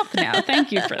pointy mouth now.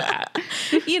 Thank you for that.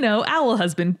 You know, owl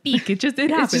husband, beak. It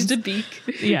happens. It's just a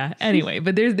beak. Yeah. Anyway,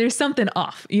 but there's something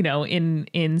off, you know,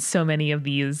 in so many of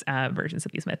these versions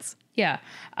of these myths. Yeah.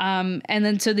 And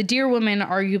then so the deer women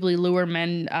arguably lure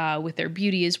men with their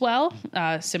beauty as well,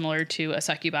 similar to a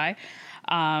succubi.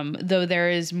 Though there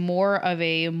is more of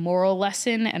a moral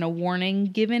lesson and a warning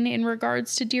given in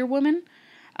regards to deer women.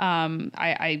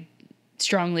 I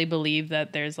strongly believe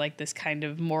that there's like this kind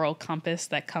of moral compass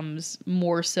that comes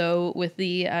more so with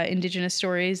the indigenous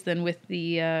stories than with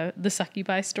the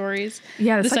succubi stories.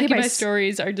 Yeah, the succubi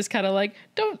stories are just kind of like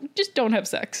don't have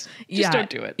sex. Just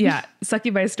don't do it. Yeah,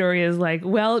 succubi story is like,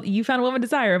 well, you found a woman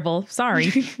desirable.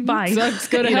 Sorry, bye. Sucks.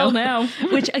 Go to hell now.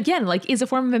 Which again, like, is a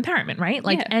form of empowerment, right?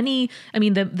 Like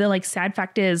the like sad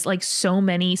fact is like so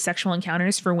many sexual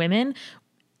encounters for women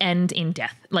end in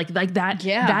death. Like that,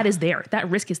 that is there. That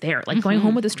risk is there. Like going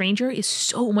home with a stranger is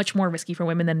so much more risky for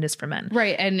women than it is for men.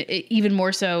 Right. And even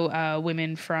more so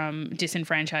women from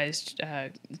disenfranchised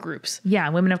groups. Yeah.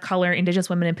 Women of color, indigenous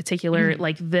women in particular,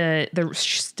 like the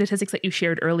statistics that you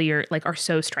shared earlier, like are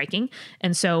so striking.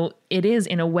 And so it is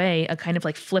in a way a kind of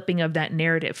like flipping of that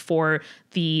narrative for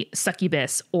the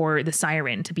succubus or the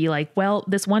siren to be like, well,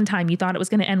 this one time you thought it was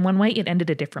going to end one way, it ended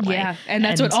a different way. Yeah. And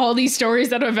that's what all these stories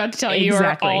that I'm about to tell you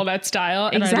are all that style.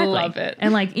 And I love it.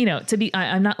 And like, you know, to be,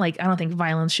 I'm not like, I don't think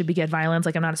violence should beget violence.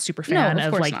 Like I'm not a super fan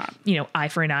of like, you know, eye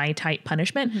for an eye type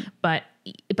punishment, but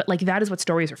like that is what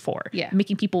stories are for. Yeah.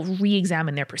 Making people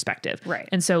re-examine their perspective. Right.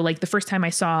 And so like the first time I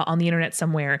saw on the internet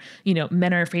somewhere, you know,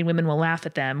 men are afraid women will laugh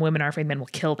at them. Women are afraid men will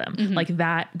kill them. Like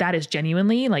that is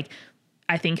genuinely like,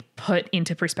 I think put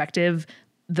into perspective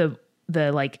the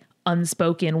like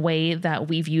unspoken way that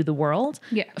we view the world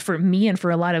for me and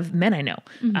for a lot of men I know.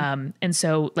 And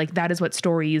so like, that is what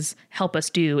stories help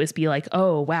us do, is be like,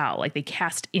 oh, wow. Like they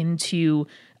cast into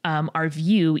our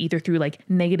view either through like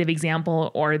negative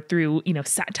example or through, you know,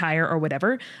 satire or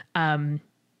whatever,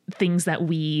 things that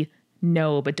we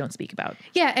know but don't speak about.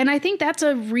 Yeah, and I think that's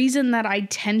a reason that I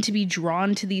tend to be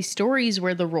drawn to these stories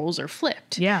where the roles are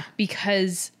flipped. Yeah.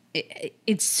 Because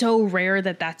it's so rare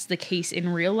that that's the case in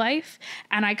real life.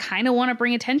 And I kind of want to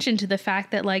bring attention to the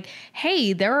fact that like,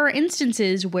 hey, there are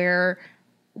instances where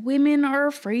women are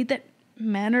afraid that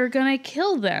men are gonna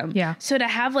kill them. Yeah. So to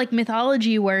have like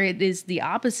mythology where it is the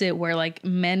opposite, where like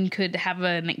men could have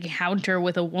an encounter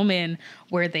with a woman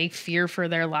where they fear for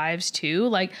their lives too.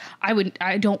 Like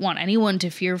I don't want anyone to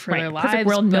fear for their lives. Perfect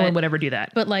world, no one would ever do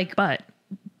that. But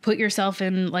put yourself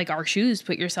in like our shoes,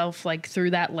 put yourself like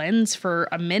through that lens for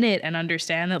a minute and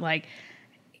understand that like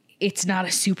it's not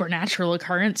a supernatural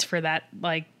occurrence for that,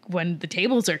 like when the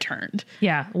tables are turned.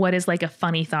 Yeah. What is like a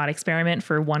funny thought experiment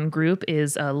for one group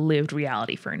is a lived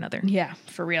reality for another. Yeah,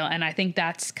 for real. And I think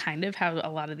that's kind of how a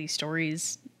lot of these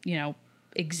stories, you know,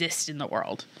 exist in the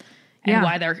world and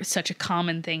why they're such a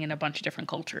common thing in a bunch of different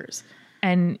cultures.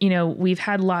 And, you know, we've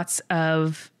had lots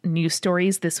of news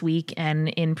stories this week and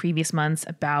in previous months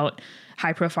about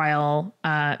high profile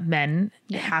men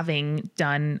having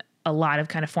done a lot of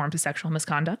kind of forms of sexual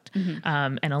misconduct,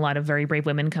 and a lot of very brave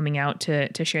women coming out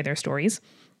to share their stories.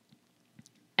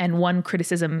 And one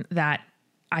criticism that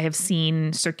I have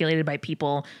seen circulated by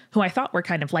people who I thought were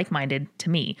kind of like-minded to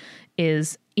me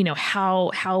is, you know,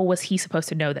 how was he supposed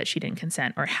to know that she didn't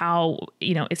consent? Or how,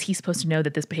 you know, is he supposed to know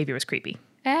that this behavior was creepy?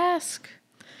 Ask.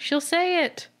 She'll say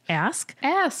it. Ask.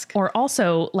 Or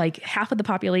also, like, half of the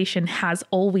population has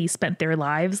always spent their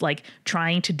lives like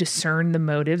trying to discern the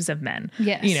motives of men.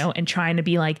 Yes. You know, and trying to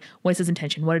be like, what's his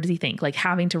intention? What does he think? Like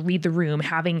having to read the room,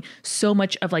 having so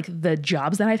much of like the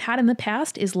jobs that I've had in the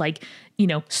past is like, you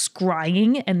know,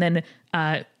 scrying and then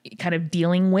kind of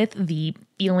dealing with the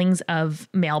feelings of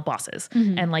male bosses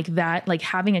and like that, like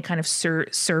having a kind of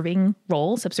subservient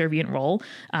role.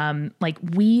 Like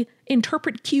we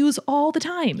interpret cues all the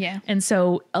time. Yeah. And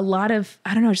so a lot of,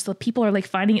 I don't know, just the people are like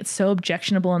finding it so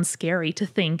objectionable and scary to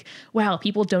think, wow,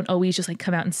 people don't always just like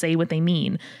come out and say what they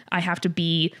mean. I have to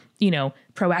be, you know,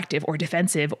 proactive or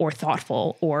defensive or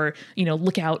thoughtful or, you know,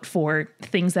 look out for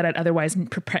things that I'd otherwise,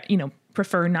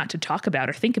 prefer not to talk about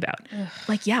or think about. Ugh.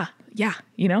 Like, yeah, yeah,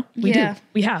 you know, we Yeah. do.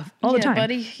 We have all the time.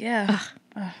 buddy. Yeah.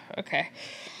 Okay.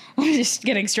 I'm just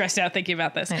getting stressed out thinking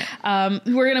about this.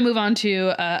 We're going to move on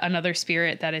to another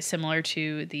spirit that is similar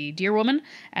to the deer woman,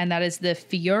 and that is the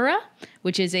Fiora,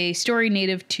 which is a story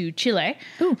native to Chile,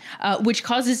 which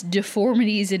causes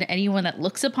deformities in anyone that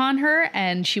looks upon her,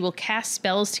 and she will cast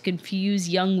spells to confuse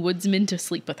young woodsmen to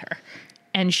sleep with her.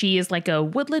 And she is like a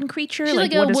woodland creature. She's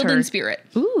like a woodland spirit.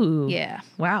 Ooh. Yeah.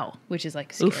 Wow. Which is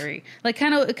like scary. Like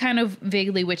kind of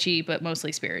vaguely witchy, but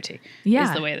mostly spirity. Yeah.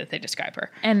 Is the way that they describe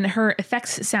her. And her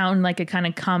effects sound like a kind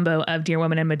of combo of Deer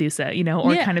Woman and Medusa, you know,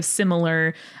 or Yeah. kind of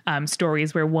similar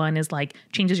stories where one is like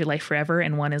changes your life forever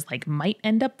and one is like might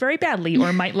end up very badly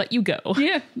or might let you go.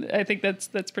 Yeah, I think that's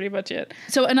pretty much it.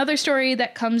 So another story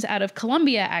that comes out of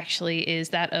Colombia actually is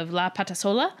that of La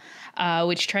Patasola,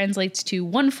 which translates to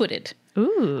one-footed.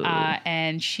 Ooh.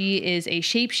 And she is a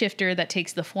shapeshifter that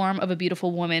takes the form of a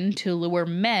beautiful woman to lure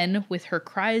men with her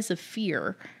cries of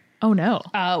fear. Oh, no.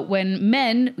 When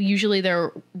men, usually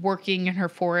they're working in her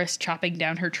forest, chopping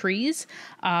down her trees,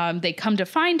 they come to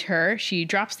find her. She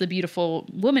drops the beautiful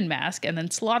woman mask and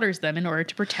then slaughters them in order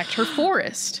to protect her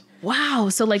forest. Wow.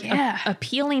 So like Yeah.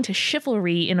 appealing to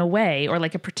chivalry in a way or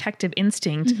like a protective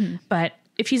instinct. But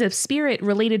if she's a spirit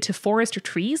related to forest or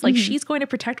trees, like she's going to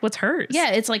protect what's hers.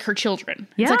 Yeah, it's like her children.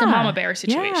 It's like a mama bear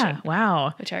situation, Yeah.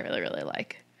 Wow. which I really, really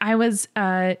like. I was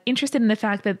interested in the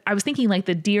fact that I was thinking like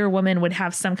the deer woman would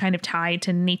have some kind of tie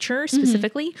to nature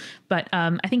specifically, but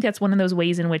I think that's one of those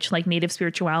ways in which like native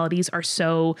spiritualities are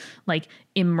so like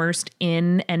immersed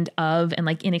in and of and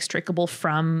like inextricable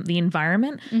from the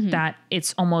environment that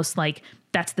it's almost like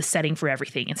that's the setting for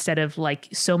everything instead of like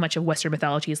so much of Western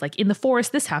mythology is like in the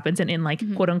forest this happens and in like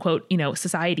quote unquote, you know,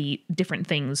 society different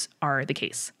things are the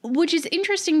case. Which is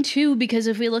interesting too, because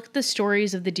if we look at the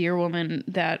stories of the deer woman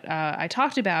that I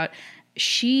talked about,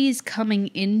 she's coming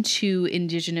into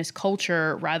indigenous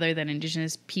culture rather than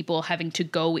indigenous people having to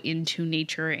go into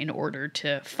nature in order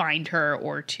to find her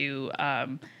or to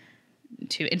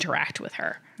interact with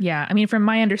her. Yeah. I mean, from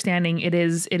my understanding, it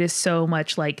is so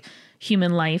much like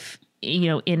human life, you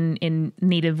know, in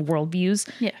native worldviews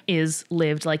is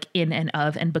lived like in and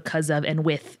of and because of and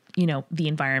with, you know, the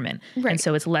environment. Right. And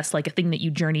so it's less like a thing that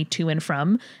you journey to and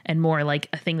from and more like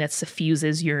a thing that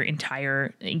suffuses your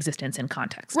entire existence and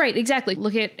context. Right, exactly.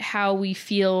 Look at how we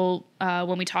feel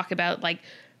when we talk about like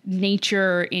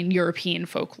nature in European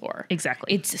folklore.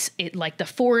 Exactly. It's like the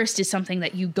forest is something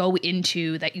that you go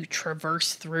into, that you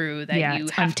traverse through, that you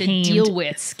it's have untamed, to deal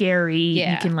with. It's scary.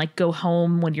 Yeah. You can like go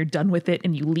home when you're done with it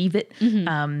and you leave it.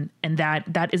 And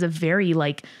that is a very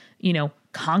like, you know,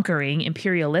 conquering,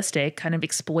 imperialistic, kind of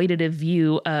exploitative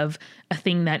view of a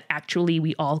thing that actually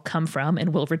we all come from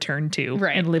and will return to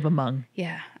and live among.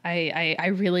 Yeah,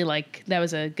 I really like, that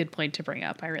was a good point to bring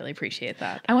up. I really appreciate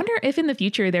that. I wonder if in the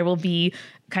future there will be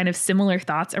kind of similar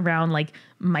thoughts around like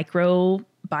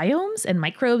microbiomes and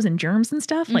microbes and germs and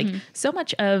stuff. Like so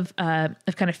much of kind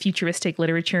of futuristic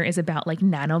literature is about like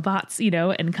nanobots, you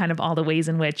know, and kind of all the ways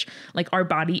in which like our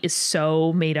body is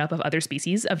so made up of other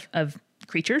species of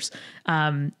creatures.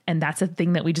 And that's a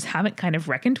thing that we just haven't kind of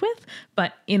reckoned with.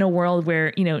 But in a world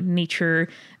where, you know, nature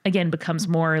again becomes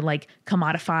more like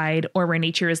commodified or where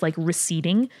nature is like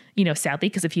receding, you know, sadly,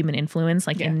 because of human influence,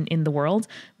 like in the world,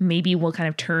 maybe we'll kind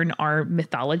of turn our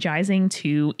mythologizing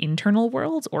to internal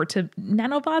worlds or to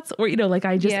nanobots or, you know, like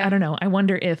I don't know. I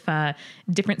wonder if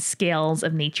different scales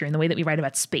of nature and the way that we write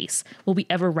about space, will we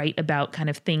ever write about kind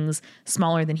of things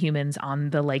smaller than humans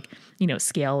on the like, you know,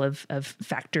 scale of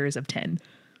factors of 10?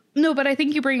 No, but I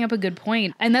think you bring up a good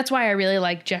point. And that's why I really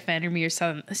like Jeff Vandermeer's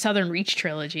Southern Reach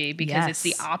trilogy, because it's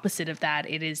the opposite of that.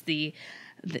 It is the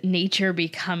nature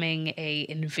becoming a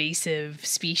invasive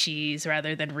species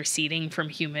rather than receding from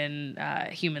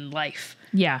human life.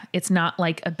 Yeah, it's not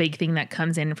like a big thing that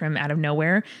comes in from out of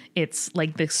nowhere. It's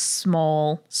like this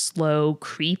small, slow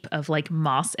creep of like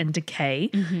moss and decay.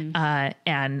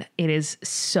 And it is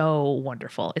so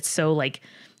wonderful. It's so like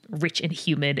rich and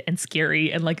humid and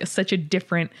scary and like such a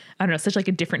different, I don't know, such like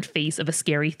a different face of a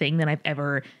scary thing than I've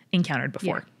ever encountered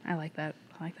before. Yeah, I like that.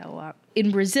 I like that a lot.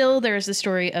 In Brazil, there is the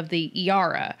story of the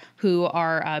Iara, who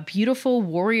are beautiful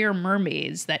warrior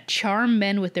mermaids that charm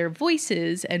men with their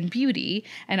voices and beauty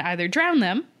and either drown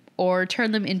them or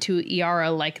turn them into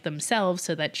Iara like themselves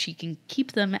so that she can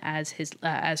keep them as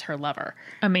her lover.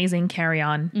 Amazing. Carry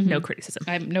on. No criticism.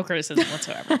 I have no criticism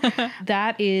whatsoever.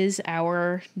 That is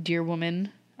our Deer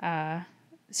Woman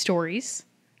stories.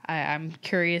 I'm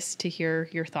curious to hear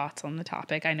your thoughts on the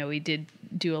topic. I know we did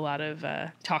do a lot of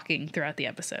talking throughout the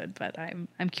episode, but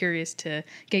I'm curious to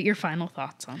get your final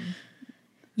thoughts on.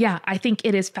 Yeah, I think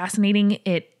it is fascinating.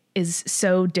 It is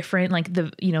so different. Like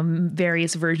the,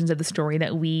 various versions of the story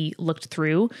that we looked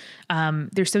through,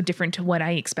 they're so different to what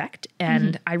I expect.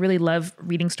 And I really love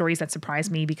reading stories that surprise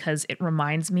me because it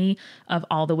reminds me of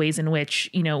all the ways in which,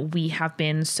 we have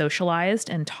been socialized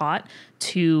and taught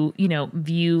to,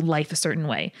 view life a certain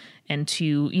way and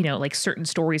to, like certain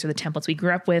stories or the templates we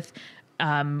grew up with.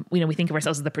 We think of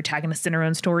ourselves as the protagonists in our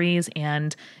own stories.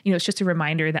 And, it's just a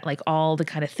reminder that like all the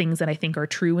kind of things that I think are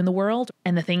true in the world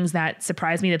and the things that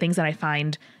surprise me, the things that I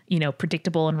find,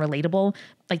 predictable and relatable,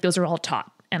 like those are all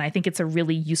taught. And I think it's a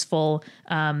really useful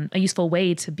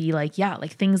way to be like, yeah,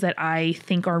 like things that I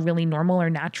think are really normal or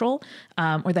natural,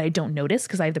 or that I don't notice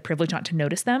because I have the privilege not to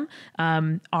notice them,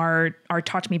 are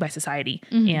taught to me by society.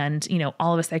 And,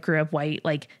 all of us that grew up white,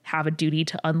 like have a duty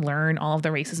to unlearn all of the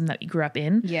racism that we grew up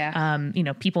in. Yeah.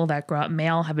 People that grow up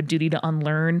male have a duty to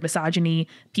unlearn misogyny.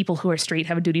 People who are straight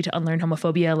have a duty to unlearn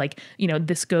homophobia. Like,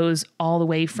 this goes all the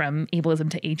way from ableism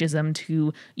to ageism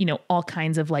to, all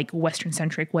kinds of like Western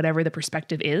centric, whatever the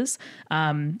perspective is.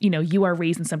 You are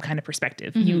raised in some kind of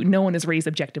perspective. No one is raised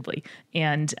objectively.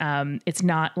 And it's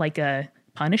not like a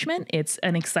punishment. It's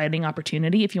an exciting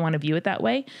opportunity, if you want to view it that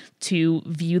way, to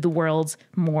view the world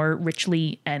more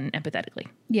richly and empathetically.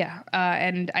 Yeah.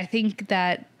 And I think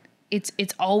that it's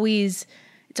always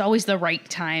the right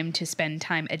time to spend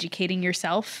time educating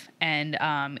yourself. And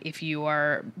if you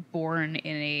are born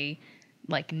in a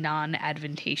like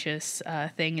non-advantageous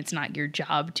thing, it's not your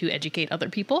job to educate other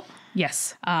people.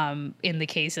 Yes. In the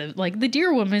case of like the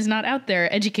Dear Woman is not out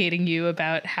there educating you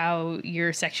about how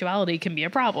your sexuality can be a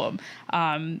problem.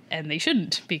 And they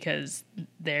shouldn't, because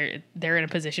they're in a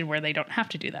position where they don't have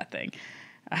to do that thing.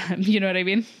 You know what I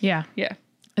mean? Yeah. Yeah.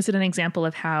 Is it an example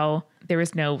of how there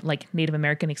is no like Native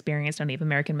American experience, no Native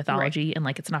American mythology, right, and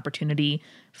like it's an opportunity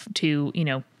to,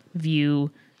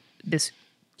 view this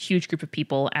huge group of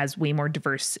people as way more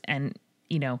diverse and,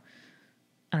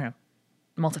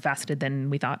 multifaceted than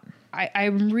we thought.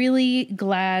 I'm really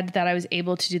glad that I was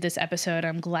able to do this episode.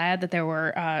 I'm glad that there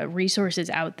were resources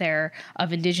out there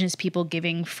of Indigenous people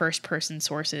giving first-person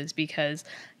sources because,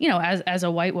 as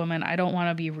a white woman, I don't want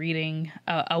to be reading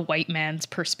a white man's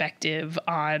perspective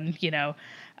on,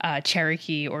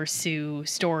 Cherokee or Sioux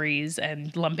stories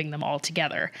and lumping them all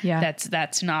together. Yeah.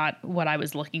 That's not what I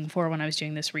was looking for when I was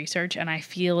doing this research. And I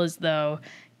feel as though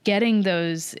getting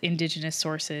those Indigenous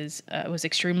sources was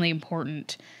extremely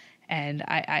important. And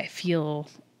I feel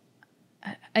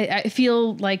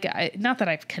like not that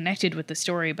I've connected with the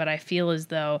story, but I feel as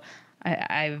though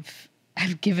I've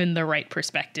given the right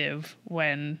perspective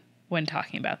when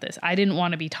talking about this. I didn't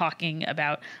want to be talking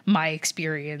about my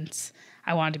experience.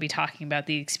 I wanted to be talking about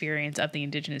the experience of the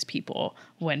Indigenous people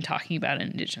when talking about an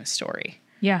Indigenous story.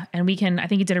 Yeah. And I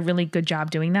think you did a really good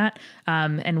job doing that.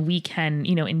 And we can,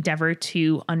 endeavor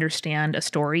to understand a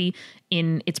story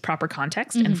in its proper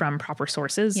context and from proper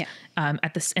sources. Yeah.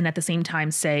 At the same time,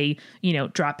 say,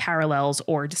 draw parallels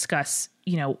or discuss,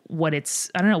 what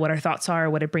our thoughts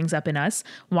are, what it brings up in us,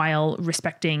 while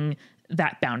respecting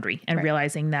that boundary and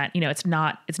realizing that, it's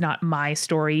not my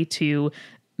story to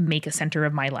make a center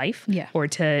of my life, or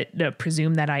to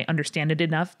presume that I understand it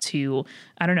enough to,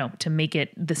 to make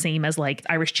it the same as like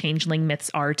Irish changeling myths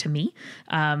are to me.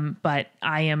 But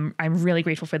I'm really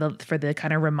grateful for the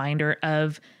kind of reminder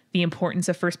of the importance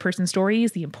of first person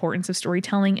stories, the importance of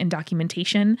storytelling and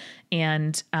documentation,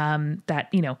 and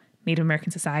that, Native American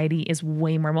society is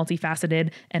way more multifaceted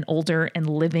and older and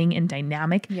living and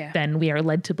dynamic than we are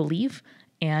led to believe.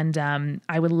 And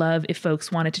I would love if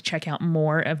folks wanted to check out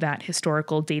more of that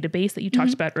historical database that you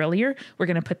talked about earlier. We're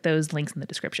going to put those links in the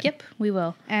description. Yep, we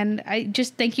will. And I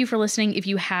just thank you for listening. If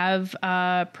you have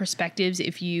perspectives,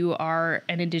 if you are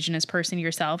an Indigenous person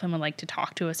yourself and would like to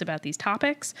talk to us about these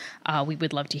topics, we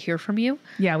would love to hear from you.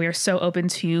 Yeah, we are so open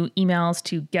to emails,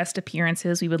 to guest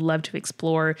appearances. We would love to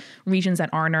explore regions that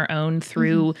aren't our own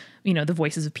through, the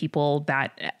voices of people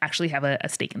that actually have a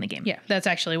stake in the game. Yeah, that's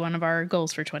actually one of our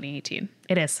goals for 2018.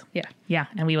 It is. Yeah. Yeah.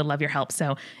 And we would love your help.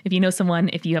 So if you know someone,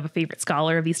 if you have a favorite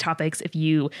scholar of these topics, if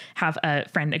you have a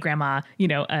friend, a grandma,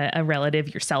 a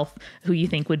relative yourself who you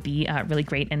think would be really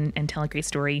great and tell a great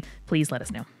story, please let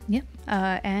us know. Yep.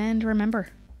 And remember,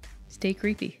 stay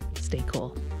creepy. Stay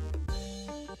cool.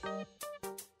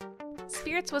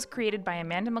 Spirits was created by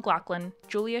Amanda McLaughlin,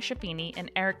 Julia Schaffini,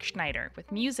 and Eric Schneider, with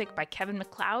music by Kevin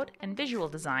MacLeod and visual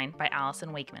design by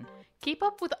Allison Wakeman. Keep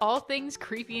up with all things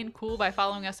creepy and cool by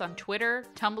following us on Twitter,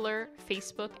 Tumblr,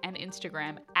 Facebook, and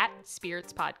Instagram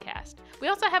 @Spirits Podcast. We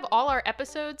also have all our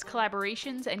episodes,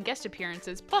 collaborations, and guest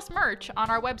appearances, plus merch on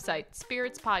our website,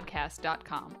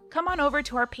 spiritspodcast.com. Come on over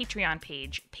to our Patreon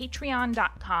page,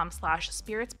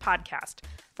 patreon.com/spiritspodcast,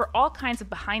 for all kinds of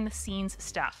behind-the-scenes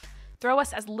stuff. Throw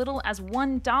us as little as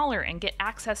 $1 and get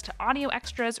access to audio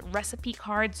extras, recipe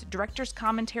cards, director's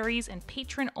commentaries, and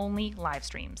patron-only live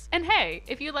streams. And hey,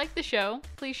 if you like the show,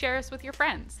 please share us with your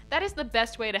friends. That is the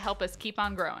best way to help us keep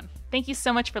on growing. Thank you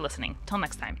so much for listening. Till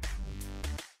next time.